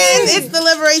 It's the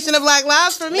liberation of Black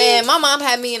lives for me. Man, my mom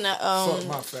had me in a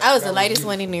fact. I was the lightest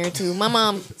one in there too. My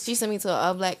mom, she sent me to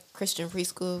a black Christian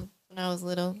preschool when I was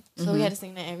little. So we had to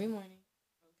sing that every morning.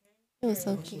 It was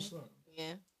so cute.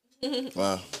 Yeah.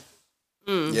 Wow.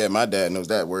 Yeah, my dad knows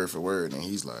that word for word, and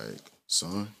he's like,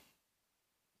 son.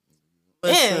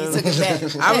 Yeah, he took it back.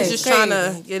 I was just trying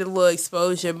to get a little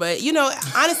exposure, but you know,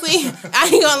 honestly, I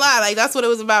ain't gonna lie, like that's what it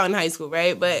was about in high school,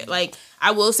 right? But like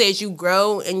I will say, as you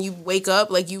grow and you wake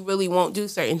up, like you really won't do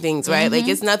certain things, right? Like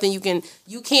it's nothing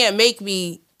you can't make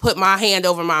me put my hand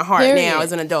over my heart now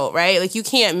as an adult, right? Like you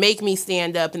can't make me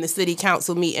stand up in the city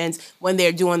council meetings when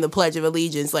they're doing the Pledge of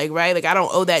Allegiance, like, right? Like I don't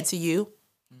owe that to you.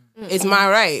 It's my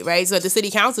right, right? So at the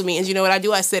city council meetings, you know what I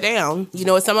do? I sit down. You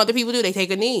know what some other people do? They take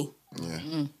a knee.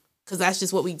 Yeah. Because that's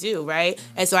just what we do, right?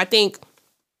 And so I think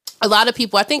a lot of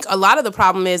the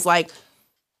problem is like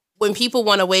when people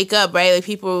want to wake up, right? Like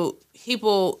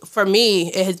people, for me,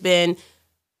 it has been,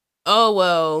 oh,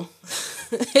 well,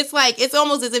 it's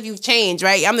almost as if you've changed,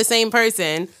 right? I'm the same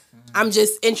person. I'm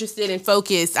just interested and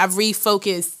focused. I've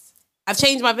refocused. I've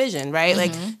changed my vision, right?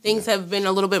 Like things have been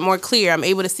a little bit more clear. I'm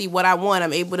able to see what I want.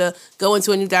 I'm able to go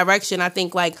into a new direction. I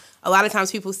think like a lot of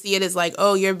times people see it as like,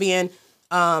 oh, you're being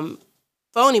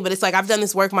phony, but it's like I've done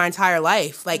this work my entire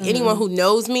life. Like anyone who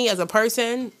knows me as a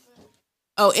person,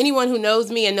 anyone who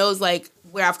knows me and knows like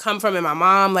where I've come from and my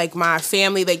mom, like my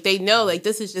family, like they know like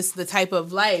this is just the type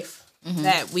of life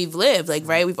that we've lived. Like,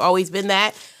 right? We've always been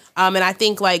that. And I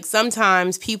think like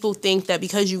sometimes people think that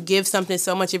because you give something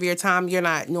so much of your time, you're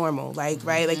not normal. Like,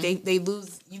 right? Like you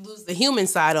lose the human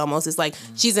side almost. It's like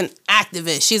she's an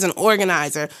activist, she's an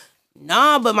organizer.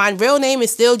 Nah, but my real name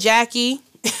is still Jackie.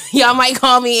 Y'all might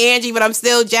call me Angie, but I'm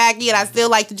still Jackie, and I still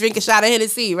like to drink a shot of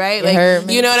Hennessy, right? Like,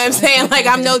 you know what I'm saying? Like,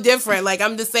 I'm no different. Like,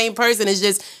 I'm the same person. It's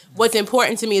just what's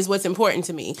important to me is what's important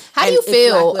to me. How do you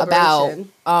feel about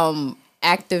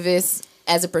activists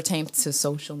as it pertains to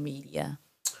social media?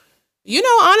 You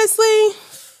know, honestly,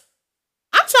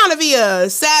 I'm trying to be a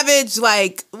savage,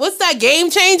 like, what's that, game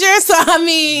changer? So, I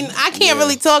mean, I can't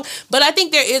really talk, but I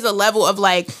think there is a level of,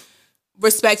 like,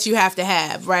 respect you have to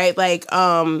have, right? Like,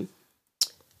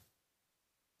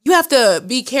 you have to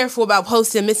be careful about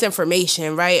posting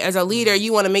misinformation, right? As a leader,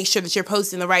 you want to make sure that you're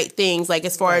posting the right things, like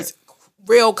as far as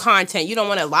real content. You don't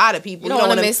want to lie to people. You don't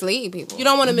want to mislead people. You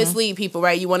don't want to mislead people,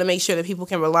 right? You want to make sure that people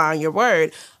can rely on your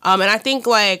word. And I think,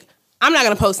 like, I'm not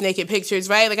gonna post naked pictures,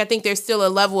 right? Like I think there's still a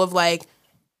level of like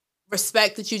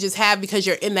respect that you just have because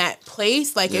you're in that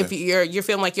place. Like if you're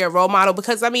feeling like you're a role model,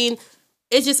 because I mean,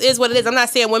 it just is what it is. I'm not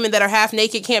saying women that are half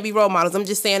naked can't be role models. I'm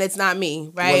just saying it's not me,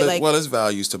 right? Well, there's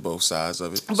values to both sides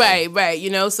of it. So. Right. You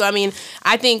know, so I mean,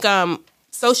 I think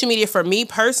social media for me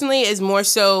personally is more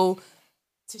so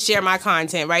to share my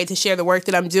content, right? To share the work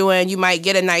that I'm doing. You might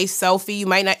get a nice selfie. You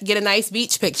might not get a nice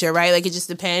beach picture, right? Like it just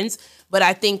depends. But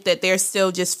I think that there's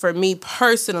still just for me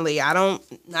personally,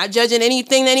 not judging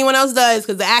anything that anyone else does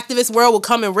because the activist world will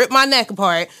come and rip my neck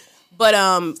apart.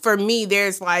 But for me,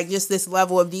 there's like just this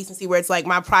level of decency where it's like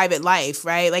my private life,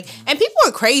 right? Like, and people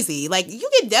are crazy. Like you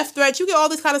get death threats, you get all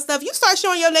this kind of stuff. You start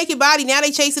showing your naked body, now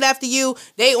they chase it after you.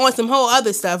 They on some whole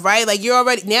other stuff, right? Like you're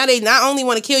already, now they not only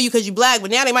want to kill you because you black,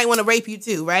 but now they might want to rape you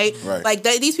too, right? Like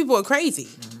these people are crazy.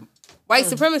 White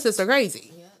supremacists are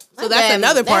crazy. So that's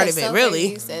another part of it, really.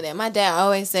 You said that. My dad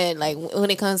always said, like,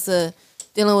 when it comes to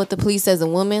dealing with the police as a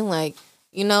woman, like,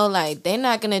 you know, like, they're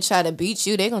not going to try to beat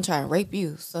you. They're going to try and rape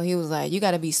you. So he was like, you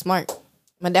got to be smart.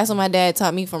 That's what my dad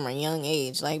taught me from a young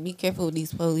age. Like, be careful with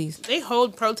these police. They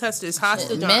hold protesters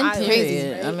hostage on Men, islands.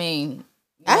 period. Right? I mean...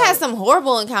 I had some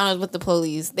horrible encounters with the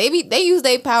police. They use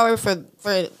their power for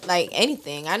like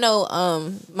anything. I know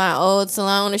my old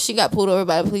salon owner, she got pulled over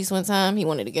by the police one time. He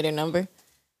wanted to get her number.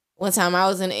 One time I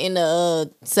was in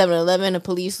the 7-Eleven, the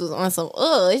police was on some,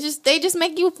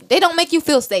 they don't make you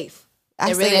feel safe.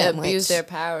 They really abuse their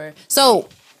power. So,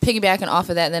 piggybacking off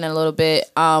of that then a little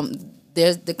bit,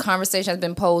 there's the conversation has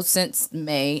been posed since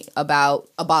May about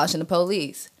abolishing the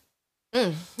police.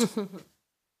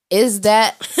 Is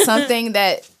that something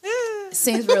that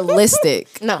seems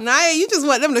realistic? No. Naya, you just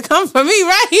want them to come for me,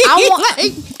 right?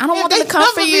 I don't want them to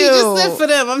come for you. Just sit for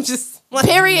them. I'm just...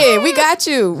 Period. We got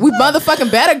you. We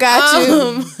motherfucking better got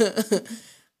you.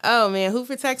 Oh man, who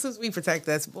protects us? We protect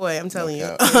us. Boy, I'm telling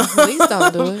you. Please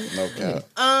don't do it. No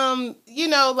cap. You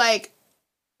know, like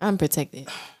I'm protected.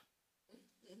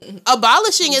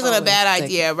 Abolishing isn't a bad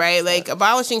idea, right? Like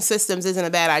abolishing systems isn't a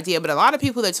bad idea, but a lot of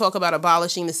people that talk about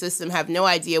abolishing the system have no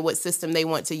idea what system they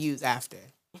want to use after.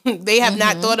 They have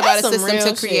not thought about a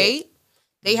system to create.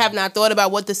 They have not thought about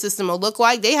what the system will look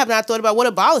like. They have not thought about what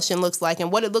abolishing looks like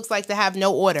and what it looks like to have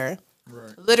no order.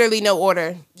 Right. Literally no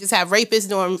order. Just have rapists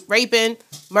doing raping,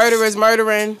 murderers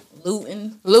murdering,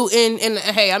 looting, and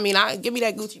hey, I mean, give me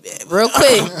that Gucci bag real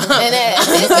quick. You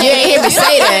ain't hear me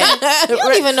say that. You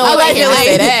don't even know what I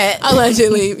say that.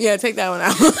 Allegedly, yeah, take that one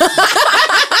out.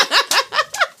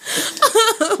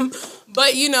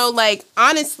 But you know, like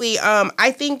honestly,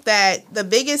 I think that the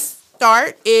biggest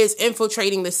start is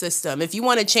infiltrating the system. If you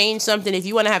want to change something, if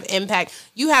you want to have impact,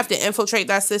 you have to infiltrate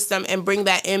that system and bring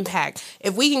that impact.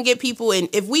 If we can get people in,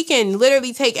 if we can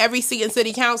literally take every seat in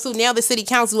city council, now the city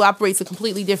council operates a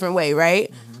completely different way,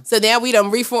 right? Mm-hmm. So now we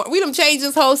done changed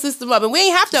this whole system up, and we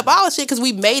ain't have to abolish it because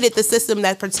we made it the system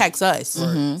that protects us.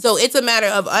 Mm-hmm. So it's a matter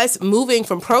of us moving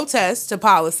from protest to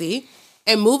policy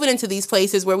and moving into these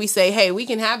places where we say, hey, we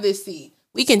can have this seat.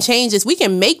 We can change this. We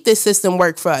can make this system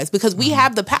work for us because we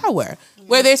have the power.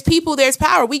 Where there's people, there's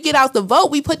power. We get out the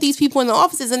vote. We put these people in the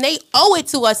offices, and they owe it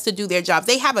to us to do their jobs.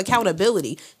 They have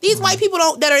accountability. These white people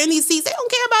that are in these seats, they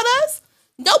don't care about us.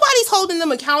 Nobody's holding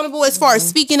them accountable as far as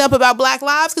speaking up about Black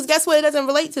lives because guess what? It doesn't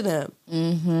relate to them.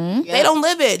 Mm-hmm. They don't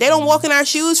live it. They don't walk in our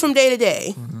shoes from day to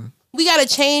day. We got to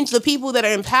change the people that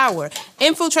are in power,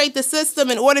 infiltrate the system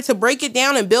in order to break it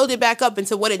down and build it back up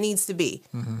into what it needs to be.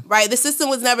 Mm-hmm. Right? The system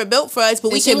was never built for us,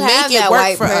 but we can make it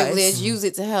work for us. Use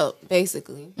it to help,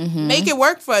 basically. Mm-hmm. Make it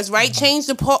work for us, right? Change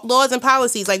the laws and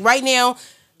policies. Like right now,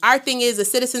 our thing is a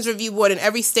citizens review board in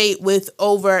every city with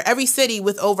over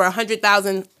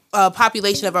 100,000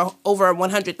 population of over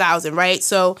 100,000, right?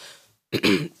 So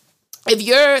if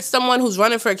you're someone who's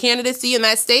running for a candidacy in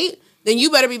that state, then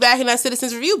you better be backing that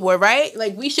citizens review board, right?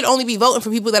 Like we should only be voting for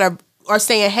people that are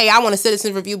saying, hey, I want a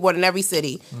citizens review board in every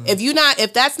city. Mm-hmm.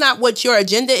 If that's not what your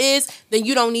agenda is, then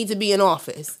you don't need to be in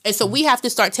office. And so we have to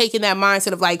start taking that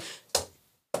mindset of like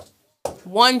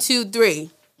 1, 2, 3.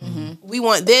 Mm-hmm. We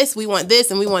want this, and we want this.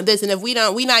 And if we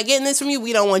not getting this from you,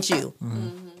 we don't want you.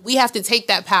 Mm-hmm. We have to take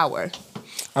that power.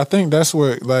 I think that's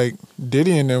what like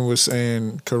Diddy and them was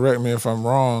saying, correct me if I'm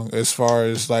wrong, as far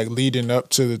as like leading up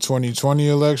to the 2020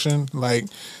 election, like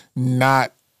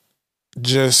not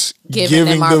just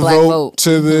giving the vote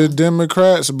to the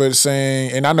Democrats, but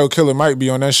saying, and I know Killer Mike be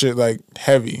on that shit like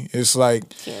heavy. It's like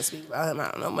can't speak about him.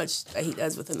 I don't know much that he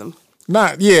does within them.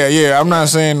 I'm not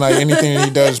saying like anything that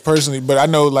he does personally, but I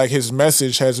know like his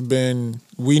message has been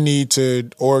we need to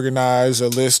organize a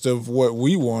list of what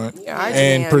we want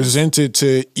and present it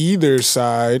to either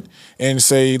side and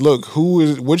say, look,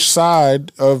 which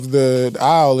side of the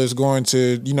aisle is going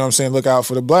to, you know what I'm saying, look out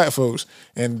for the black folks.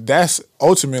 And that's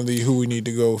ultimately who we need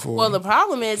to go for. Well, the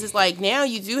problem is like now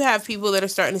you do have people that are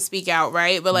starting to speak out,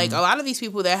 right? But like a lot of these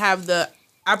people that have the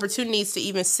opportunities to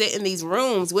even sit in these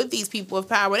rooms with these people of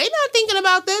power, they not thinking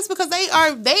about this because they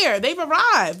are there. They've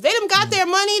arrived. They done got their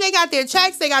money. They got their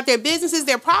checks. They got their businesses,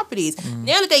 their properties.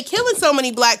 Now that they killing so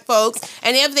many black folks,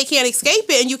 and if they can't escape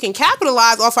it, and you can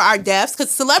capitalize off of our deaths, because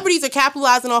celebrities are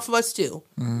capitalizing off of us too.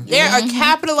 They are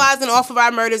capitalizing off of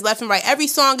our murders left and right. Every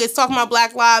song is talking about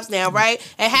Black lives now, right?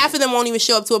 And half of them won't even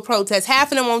show up to a protest.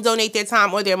 Half of them won't donate their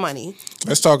time or their money.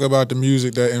 Let's talk about the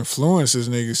music that influences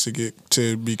niggas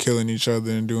to be killing each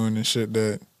other and doing the shit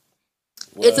that.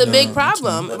 It's a big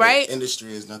problem, right? The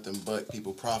industry is nothing but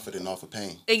people profiting off of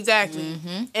pain. Exactly.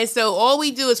 And so all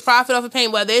we do is profit off of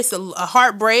pain, whether it's a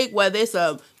heartbreak, whether it's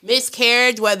a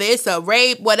miscarriage, whether it's a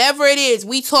rape, whatever it is,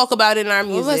 we talk about it in our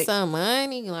music. What was some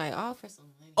money? Like, all for some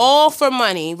money. All for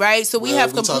money, right? So we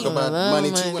have talk about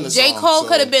money too in the J. song, Cole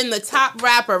could have been the top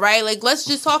rapper, right? Like, let's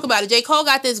just talk about it. J. Cole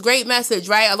got this great message,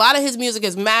 right? A lot of his music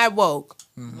is mad woke.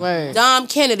 Word. Dom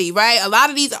Kennedy, right? A lot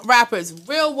of these rappers,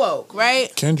 real woke,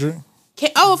 right? Kendrick.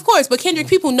 Oh, of course, but Kendrick,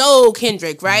 people know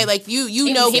Kendrick, right? Like you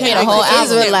know he Kendrick. made a whole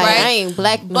album, Israelite, right? I ain't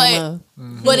black no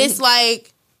more. But it's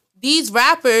like these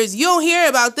rappers, you don't hear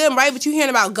about them, right? But you hearing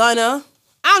about Gunna.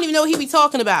 I don't even know what he be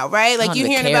talking about, right? Like you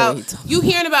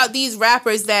hearing about these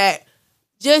rappers that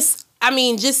just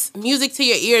music to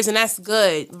your ears, and that's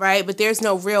good, right? But there's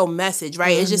no real message,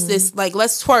 right? It's just this like,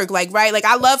 let's twerk, like, right? Like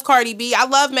I love Cardi B, I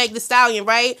love Meg Thee Stallion,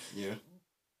 right? Yeah.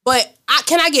 But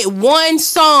can I get one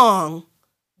song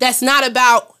that's not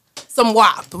about some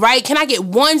WAP, right? Can I get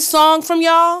one song from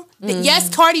y'all?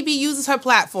 Yes, Cardi B uses her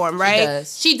platform, right?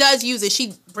 She does use it.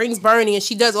 She brings Bernie and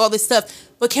she does all this stuff.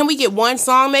 But can we get one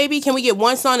song maybe? Can we get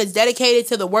one song that's dedicated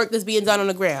to the work that's being done on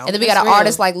the ground? And then we got an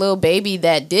artist like Lil Baby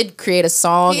that did create a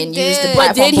song and use the platform.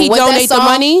 But did he donate the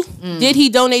money? Did he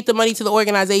donate the money to the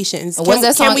organizations? Was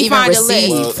that song even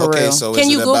received for real? So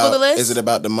can you Google the list? Is it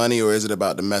about the money or is it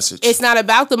about the message? It's not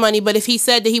about the money, but if he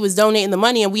said that he was donating the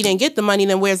money and we didn't get the money,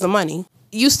 then where's the money?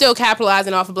 You still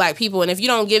capitalizing off of black people, and if you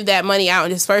don't give that money out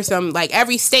and disperse them, like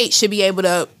every state should be able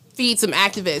to feed some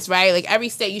activists, right? Like every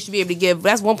state you should be able to give.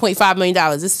 That's $1.5 million.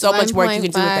 There's so much work you can do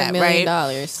with that,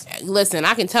 right? Listen,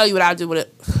 I can tell you what I'll do with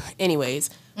it. Anyways.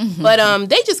 But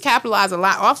they just capitalize a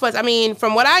lot off us. I mean,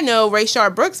 from what I know,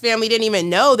 Rayshard Brooks' family didn't even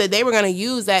know that they were going to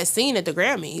use that scene at the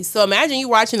Grammys. So imagine you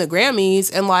watching the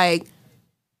Grammys and like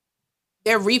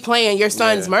they're replaying your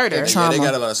son's murder. Yeah, they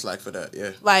got a lot of slack for that,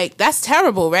 yeah. Like, that's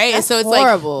terrible, right? That's and so it's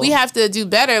horrible. like we have to do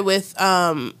better with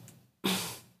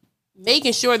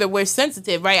making sure that we're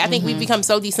sensitive, right? I think we've become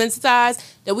so desensitized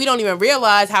that we don't even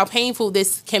realize how painful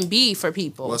this can be for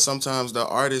people. Well, sometimes the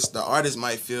artist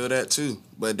might feel that too,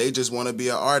 but they just want to be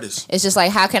an artist. It's just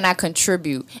like, how can I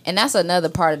contribute? And that's another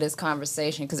part of this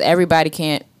conversation, because everybody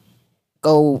can't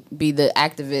go be the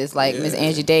activist like Miss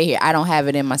Angie Day here. I don't have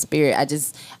it in my spirit.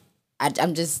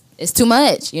 I'm just, it's too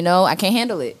much, you know? I can't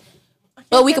handle it.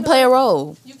 But we can play a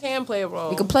role. You can play a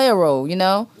role. We can play a role, you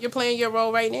know? You're playing your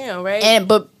role right now, right?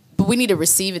 But we need to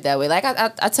receive it that way. Like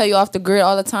I tell you off the grid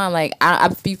all the time, like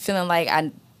I be feeling like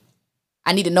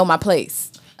I need to know my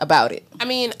place about it. I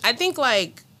mean, I think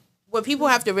like what people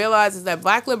have to realize is that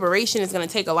Black liberation is going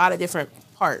to take a lot of different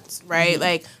parts, right?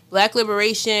 Like Black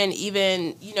liberation,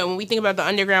 even, you know, when we think about the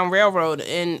Underground Railroad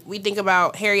and we think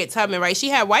about Harriet Tubman, right? She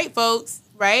had white folks,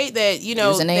 right? That, you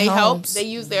know, they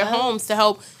use their homes to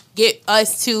help get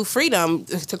us to freedom,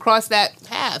 to cross that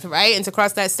path, right? And to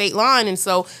cross that state line. And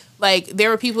so, like,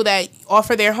 there are people that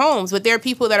offer their homes, but there are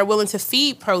people that are willing to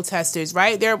feed protesters,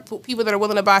 right? There are people that are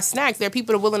willing to buy snacks. There are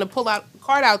people that are willing to pull out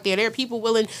cart out there. There are people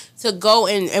willing to go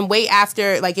and wait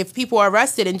after, like, if people are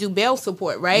arrested and do bail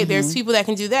support, right? There's people that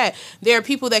can do that. There are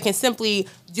people that can simply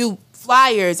do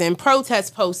flyers and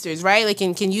protest posters, right? Like,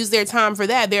 can use their time for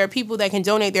that. There are people that can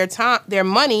donate their time, their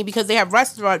money, because they have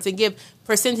restaurants and give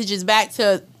percentages back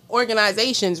to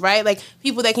organizations, right? Like,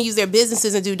 people that can use their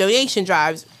businesses and do donation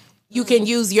drives. You can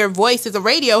use your voice as a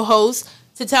radio host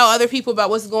to tell other people about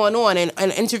what's going on and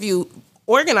interview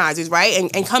organizers,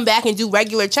 right? And come back and do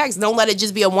regular checks. Don't let it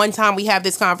just be a one time we have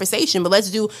this conversation, but let's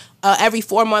do every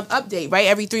 4-month update, right?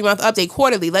 Every 3-month update,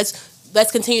 quarterly.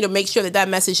 Let's continue to make sure that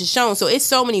message is shown. So it's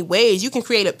so many ways. You can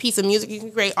create a piece of music. You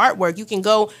can create artwork. You can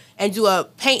go and do a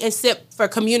paint and sip for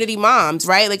community moms,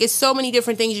 right? Like, it's so many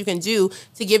different things you can do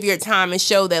to give your time and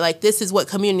show that, like, this is what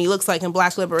community looks like and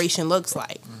Black liberation looks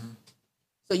like.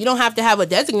 So you don't have to have a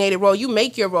designated role. You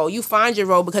make your role. You find your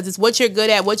role because it's what you're good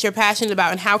at, what you're passionate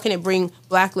about, and how can it bring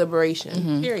Black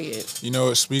liberation, period. You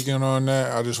know, speaking on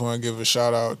that, I just want to give a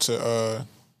shout out to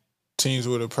Teens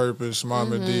with a Purpose,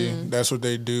 Mama D. That's what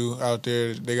they do out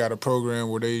there. They got a program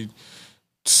where they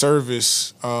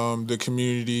service the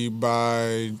community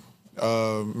by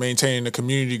maintaining the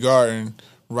community garden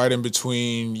right in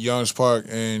between Youngs Park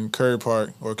and Curry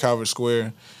Park or Calvert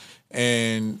Square.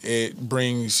 And it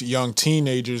brings young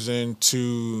teenagers in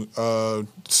to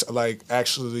like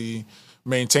actually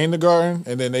maintain the garden,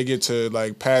 and then they get to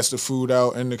like pass the food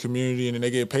out in the community, and then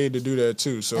they get paid to do that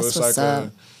too. So That's it's what's like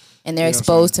up. And they're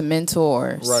exposed to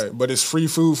mentors. Right, but it's free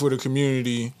food for the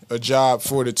community, a job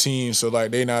for the teens. So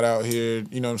like they not out here,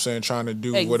 you know what I'm saying, trying to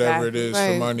do whatever it is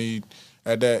for money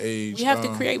at that age. We have to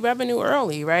create revenue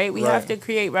early, right? We have to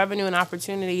create revenue and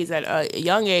opportunities at a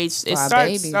young age. It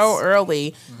starts so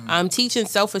early. Teaching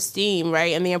self-esteem,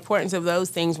 right, and the importance of those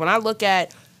things. When I look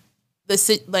at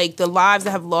the lives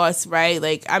that have lost, right,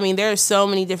 like, I mean, there are so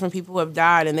many different people who have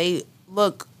died, and they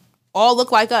all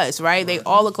look like us, right? They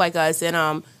all look like us,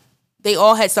 and they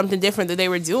all had something different that they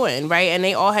were doing, right? And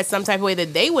they all had some type of way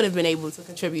that they would have been able to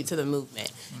contribute to the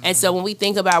movement. And so when we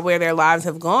think about where their lives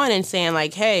have gone and saying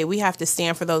like, hey, we have to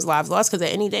stand for those lives lost, because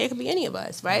at any day it could be any of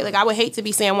us, right? Like, I would hate to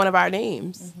be saying one of our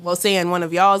names. Well, saying one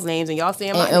of y'all's names and y'all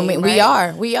saying my name,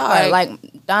 right? We are.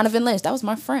 Like Donovan Lynch, that was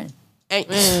my friend.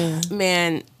 And,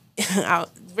 man,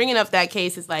 bringing up that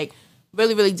case is like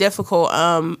really, really difficult.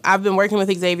 I've been working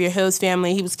with Xavier Hill's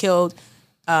family. He was killed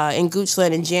in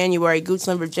Goochland in January,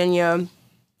 Goochland, Virginia,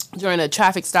 during a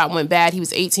traffic stop went bad. He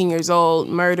was 18 years old,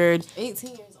 murdered.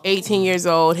 18 years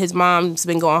old. His mom's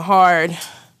been going hard.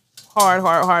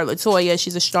 LaToya,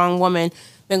 she's a strong woman,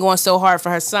 been going so hard for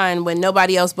her son when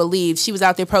nobody else believed. She was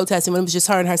out there protesting when it was just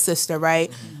her and her sister, right?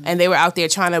 And they were out there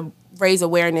trying to raise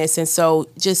awareness, and so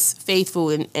just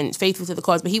faithful and faithful to the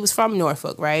cause. But he was from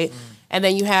Norfolk, right? And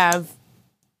then you have,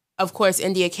 of course,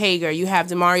 India Kager, you have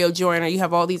DeMario Joyner, you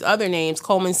have all these other names,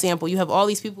 Coleman Sample, you have all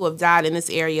these people who have died in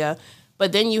this area.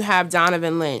 But then you have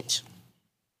Donovan Lynch.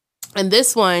 And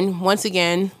this one, once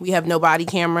again, we have no body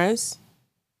cameras.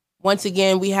 Once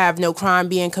again, we have no crime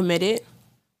being committed.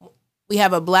 We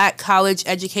have a Black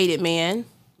college-educated man,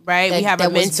 right? We have a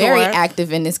mentor. That was very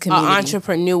active in this community. An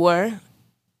entrepreneur,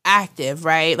 active,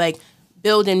 right? Like,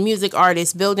 building music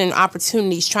artists, building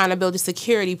opportunities, trying to build a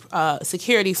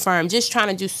security firm, just trying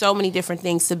to do so many different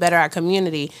things to better our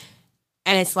community.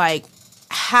 And it's like,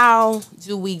 how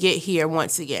do we get here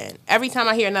once again? Every time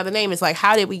I hear another name, it's like,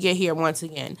 how did we get here once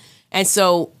again? And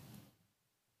so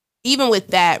even with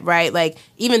that, right, like,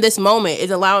 even this moment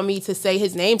is allowing me to say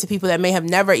his name to people that may have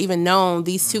never even known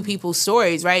these two people's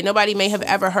stories, right? Nobody may have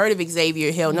ever heard of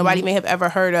Xavier Hill. Nobody may have ever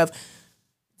heard of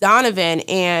Donovan.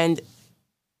 And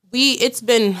it's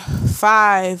been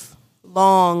 4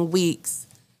 long weeks,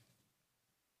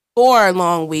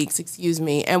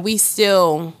 and we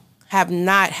still have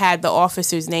not had the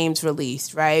officers' names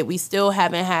released, right? We still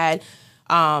haven't had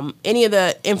any of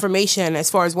the information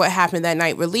as far as what happened that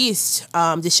night released.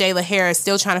 DeShayla Harris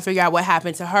still trying to figure out what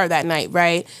happened to her that night,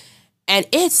 right? And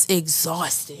it's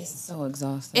exhausting. It's so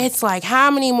exhausting. It's like, how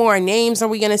many more names are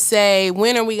we going to say?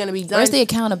 When are we going to be done? Where's the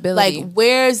accountability? Like,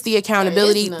 where's the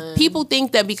accountability? People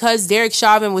think that because Derek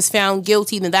Chauvin was found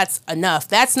guilty, then that's enough.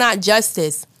 That's not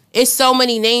justice. It's so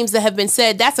many names that have been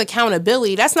said. That's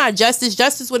accountability. That's not justice.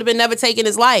 Justice would have been never taken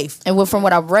his life. And from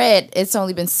what I've read, it's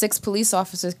only been 6 police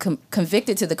officers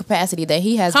convicted to the capacity that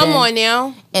he has been. Come on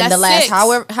now. In the last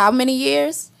how many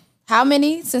years? How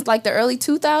many? Since like the early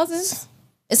 2000s?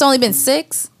 It's only been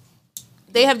 6?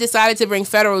 They have decided to bring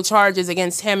federal charges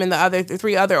against him and the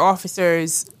 3 other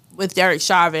officers with Derek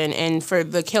Chauvin and for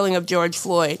the killing of George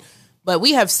Floyd. But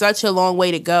we have such a long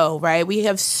way to go, right? We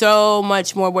have so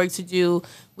much more work to do.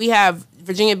 We have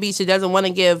Virginia Beach that doesn't want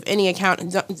to give any account.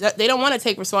 They don't want to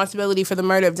take responsibility for the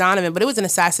murder of Donovan, but it was an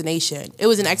assassination. It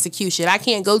was an execution. I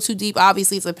can't go too deep.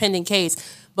 Obviously, it's a pending case.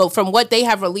 But from what they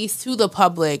have released to the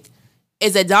public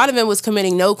is that Donovan was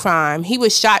committing no crime. He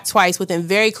was shot twice within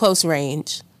very close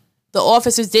range. The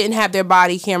officers didn't have their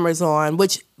body cameras on,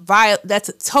 which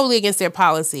that's totally against their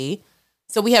policy.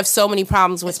 So we have so many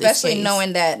problems with this case. Especially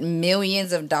knowing that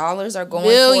millions of dollars are going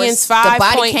towards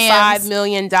 $5.5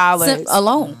 million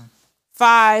alone.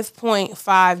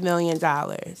 $5.5 million.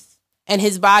 And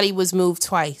his body was moved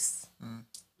twice.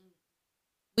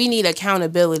 We need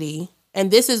accountability.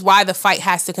 And this is why the fight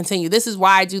has to continue. This is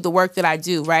why I do the work that I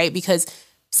do, right? Because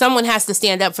someone has to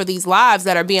stand up for these lives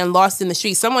that are being lost in the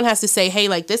streets. Someone has to say, hey,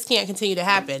 like, this can't continue to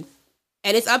happen.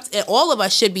 And it's up to, all of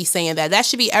us should be saying that. That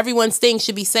should be everyone's thing,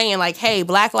 should be saying like, hey,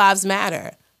 Black lives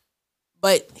matter.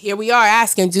 But here we are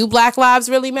asking, do Black lives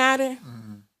really matter?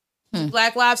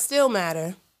 Black lives still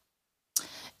matter.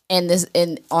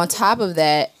 And on top of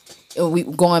that, we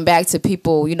going back to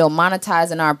people,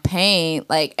 monetizing our pain.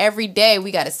 Like every day,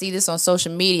 we got to see this on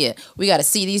social media. We got to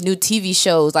see these new TV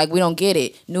shows. Like we don't get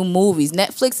it. New movies.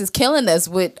 Netflix is killing us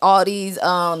with all these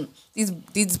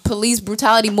police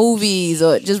brutality movies,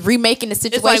 or just remaking the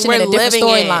situation like in a different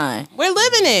storyline. We're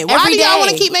living it. Why do y'all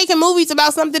want to keep making movies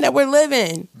about something that we're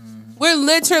living? We're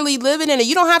literally living in it.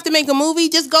 You don't have to make a movie.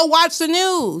 Just go watch the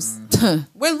news.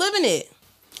 We're living it.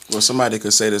 Well, somebody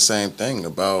could say the same thing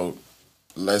about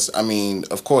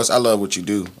of course, I love what you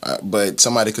do, but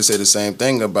somebody could say the same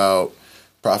thing about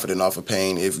profiting off of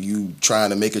pain if you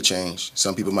trying to make a change.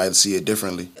 Some people might see it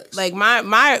differently. Like my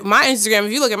Instagram,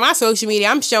 if you look at my social media,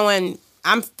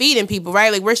 I'm feeding people,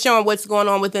 right? Like we're showing what's going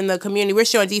on within the community. We're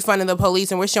showing defunding the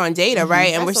police, and we're showing data,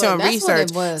 right? And we're showing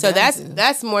research. So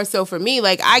that's more so for me.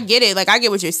 Like I get it. Like I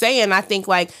get what you're saying. I think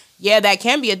like, yeah, that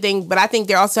can be a thing, but I think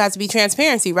there also has to be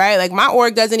transparency, right? Like my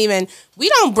org we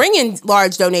don't bring in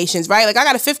large donations, right? Like I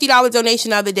got a $50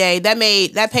 donation the other day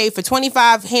that paid for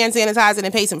 25 hand sanitizer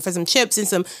and paid for some chips and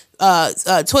some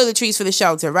toiletries for the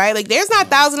shelter, right? Like there's not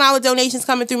 $1,000 donations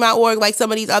coming through my org like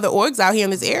some of these other orgs out here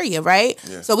in this area, right?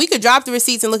 Yeah. So we could drop the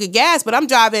receipts and look at gas, but I'm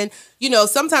driving,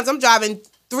 sometimes I'm driving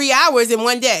 3 hours in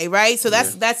one day, right? So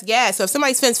that's gas. So if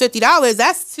somebody spends $50,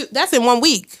 that's in 1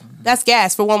 week. That's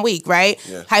gas for 1 week, right?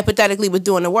 Yeah. Hypothetically, with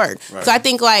doing the work. Right. So I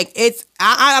think like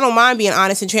I don't mind being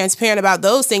honest and transparent about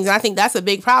those things, and I think that's a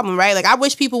big problem, right? Like I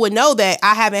wish people would know that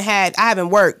I haven't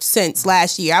worked since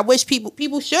last year. I wish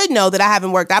people should know that I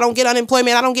haven't worked. I don't get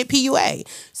unemployment. I don't get PUA.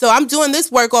 So I'm doing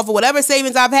this work off of whatever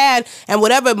savings I've had and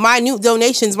whatever minute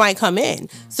donations might come in.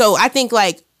 So I think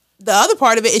like the other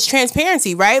part of it is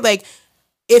transparency, right? Like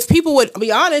if people would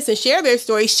be honest and share their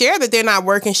story, share that they're not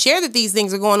working, share that these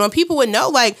things are going on, people would know,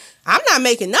 like, I'm not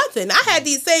making nothing. I had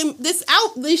these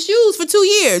shoes for 2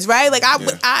 years, right? Like,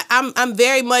 I'm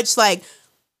very much, like,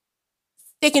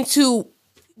 sticking to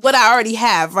what I already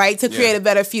have, right, to create a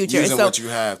better future. Using what you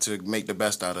have to make the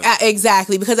best out of it.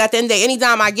 Exactly, because at the end of the day, any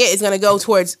dime I get is going to go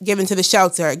towards giving to the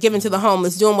shelter, giving to the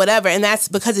homeless, doing whatever, and that's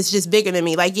because it's just bigger than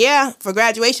me. Like, yeah, for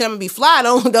graduation, I'm going to be fly,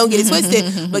 don't get it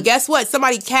twisted, but guess what?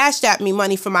 Somebody cashed at me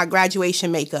money for my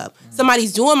graduation makeup.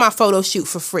 Somebody's doing my photo shoot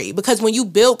for free, because when you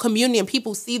build community and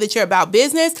people see that you're about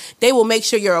business, they will make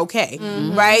sure you're okay,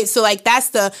 right? So, like,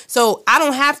 so I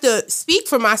don't have to speak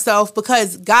for myself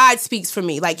because God speaks for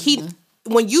me. Like,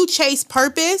 when you chase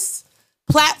purpose,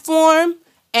 platform,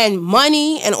 and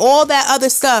money and all that other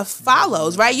stuff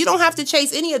follows, right? You don't have to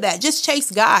chase any of that. Just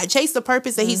chase God. Chase the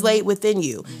purpose that He's laid within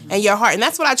you and your heart. And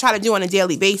that's what I try to do on a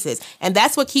daily basis. And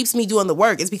that's what keeps me doing the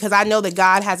work, is because I know that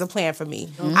God has a plan for me.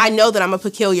 I know that I'm a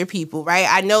peculiar people, right?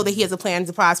 I know that He has a plan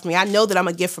to prosper me. I know that I'm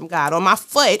a gift from God. On my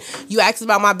foot, you asked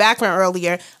about my background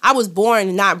earlier. I was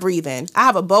born not breathing. I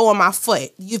have a bow on my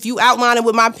foot. If you outline it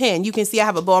with my pen, you can see I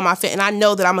have a bow on my foot. And I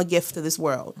know that I'm a gift to this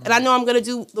world. And I know I'm going to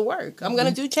do the work. I'm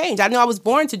going to do change. I know I was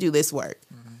born to do this work,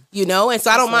 and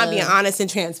so I don't mind being honest and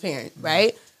transparent,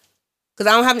 right?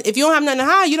 Because if you don't have nothing to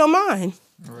hide, you don't mind.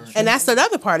 Right. And that's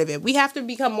another part of it. We have to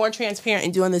become more transparent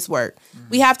in doing this work.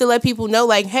 We have to let people know,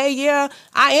 like, hey, yeah,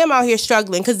 I am out here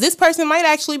struggling, because this person might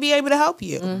actually be able to help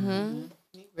you.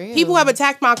 People have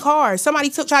attacked my car. Somebody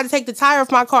tried to take the tire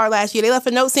off my car last year. They left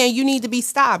a note saying you need to be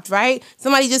stopped, right?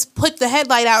 Somebody just put the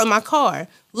headlight out in my car.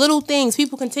 Little things.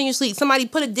 People continuously. Somebody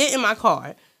put a dent in my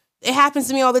car. It happens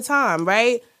to me all the time,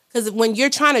 right? Because when you're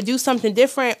trying to do something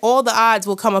different, all the odds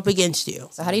will come up against you.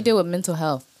 So how do you deal with mental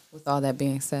health with all that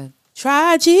being said?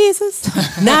 Try Jesus,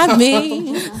 not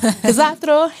me, because I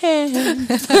throw hands.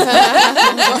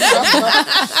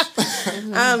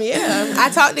 I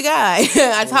talk to God.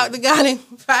 I talk to God in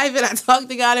private. I talk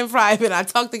to God in private. I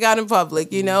talk to God in public,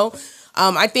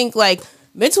 I think, like,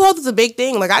 mental health is a big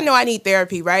thing. Like, I know I need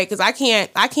therapy, right? Because I can't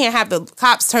have the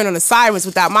cops turn on the sirens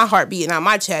without my heart beating out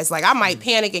my chest. Like, I might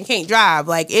panic and can't drive.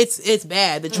 Like, it's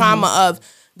bad, the trauma of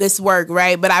this work,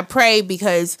 right? But I pray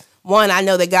because, one, I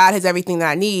know that God has everything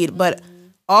that I need, but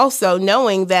also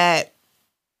knowing that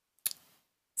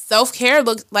self-care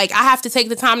looks like I have to take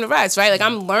the time to rest, right? Like,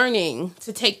 I'm learning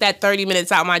to take that 30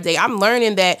 minutes out of my day. I'm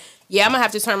learning that, yeah, I'm going to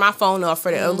have to turn my phone off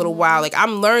for a little while. Like,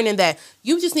 I'm learning that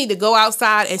you just need to go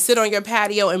outside and sit on your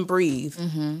patio and breathe,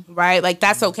 right? Like,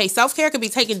 that's okay. Self-care could be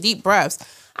taking deep breaths.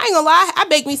 I ain't gonna lie, I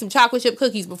baked me some chocolate chip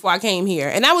cookies before I came here.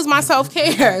 And that was my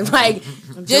self-care. Like,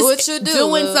 just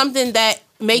doing something that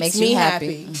makes me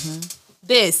happy.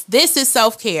 This is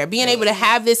self-care. Being able to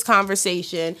have this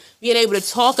conversation, being able to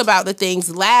talk about the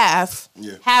things, laugh,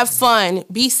 have fun,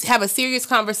 have a serious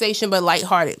conversation, but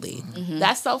lightheartedly.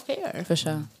 That's self-care. For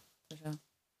sure.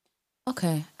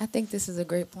 Okay, I think this is a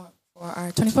great point for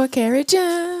our 24 Karat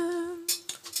Gem.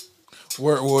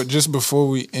 Well, just before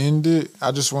we end it,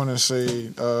 I just want to say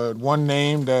one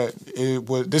name that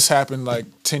this happened like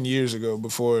 10 years ago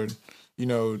before,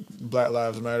 Black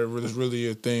Lives Matter was really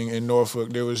a thing in Norfolk.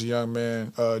 There was a young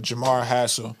man, Jamar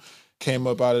Hassel, came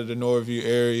up out of the Norview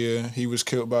area. He was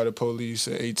killed by the police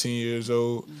at 18 years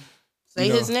old. Say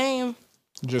his name.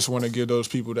 Just want to give those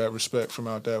people that respect from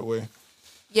out that way.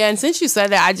 Yeah, and since you said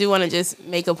that, I do want to just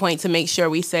make a point to make sure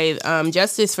we say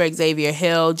justice for Xavier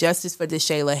Hill, justice for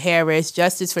Deshayla Harris,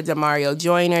 justice for Demario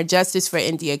Joyner, justice for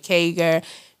India Kager,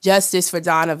 justice for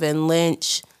Donovan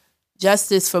Lynch,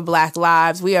 justice for Black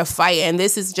Lives. We are fighting.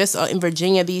 This is just in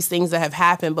Virginia, these things that have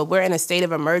happened, but we're in a state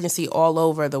of emergency all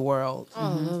over the world.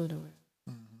 All over the world.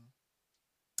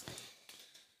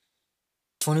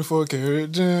 24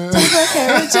 karat gem. 24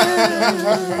 karat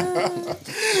gem.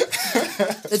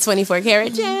 The 24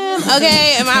 karat gem.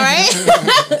 Okay, am I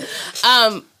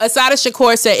right? Assata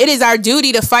Shakur said, "It is our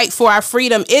duty to fight for our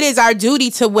freedom. It is our duty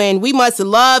to win. We must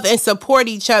love and support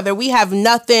each other. We have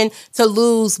nothing to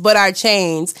lose but our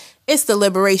chains." It's the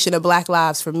liberation of Black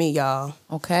lives for me, y'all.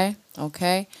 Okay.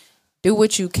 Do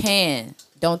what you can.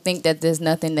 Don't think that there's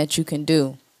nothing that you can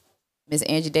do. Miss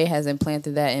Angie Day has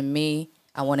implanted that in me.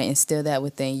 I want to instill that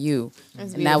within you.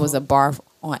 And that was a bar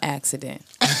on accident.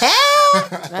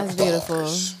 That's beautiful.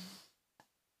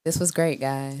 This was great,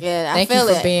 guys. Yeah, Thank I feel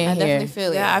you for it. being I here. definitely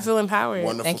feel it. Yeah, I feel empowered.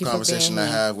 Wonderful Thank you for conversation being I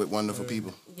here. have with wonderful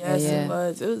people. Yes, Yeah. it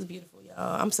was. It was beautiful,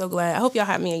 y'all. I'm so glad. I hope y'all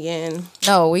have me again.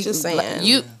 No, we Just saying.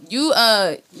 You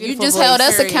Beautiful just held voice,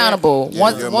 us period. accountable. Yeah,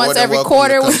 once you're more once than every welcome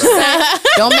quarter. to come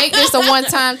Don't make this a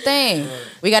one-time thing.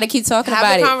 We got to keep talking Have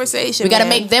about a it. conversation. We got to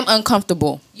man. make them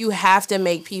uncomfortable. You have to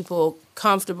make people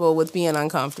comfortable with being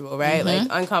uncomfortable, right? Like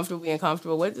uncomfortable being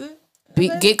comfortable. What is it?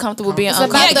 Get comfortable being about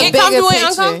uncomfortable. Yeah, the get bigger comfortable and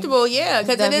picture. uncomfortable. Yeah,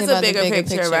 because it is Definitely a about the bigger bigger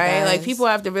picture, picture, right? Like guys. people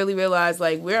have to really realize,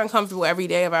 like, we're uncomfortable every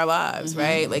day of our lives,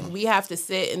 right? Like we have to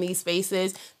sit in these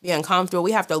spaces, be uncomfortable.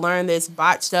 We have to learn this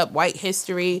botched up white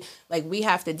history. Like we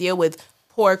have to deal with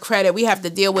poor credit. We have to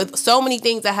deal with so many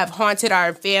things that have haunted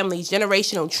our families,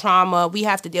 generational trauma. We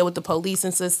have to deal with the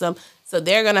policing system. So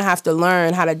they're going to have to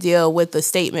learn how to deal with the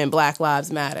statement Black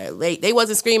Lives Matter. They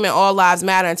wasn't screaming all lives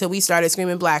matter until we started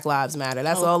screaming Black Lives Matter.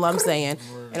 That's all I'm saying.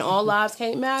 And all lives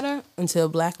can't matter until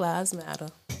Black Lives Matter.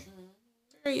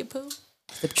 Period, Pooh.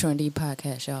 The Trendy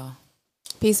Podcast, y'all.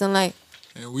 Peace and light.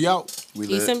 And we out. We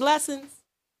Peace lit. and blessings.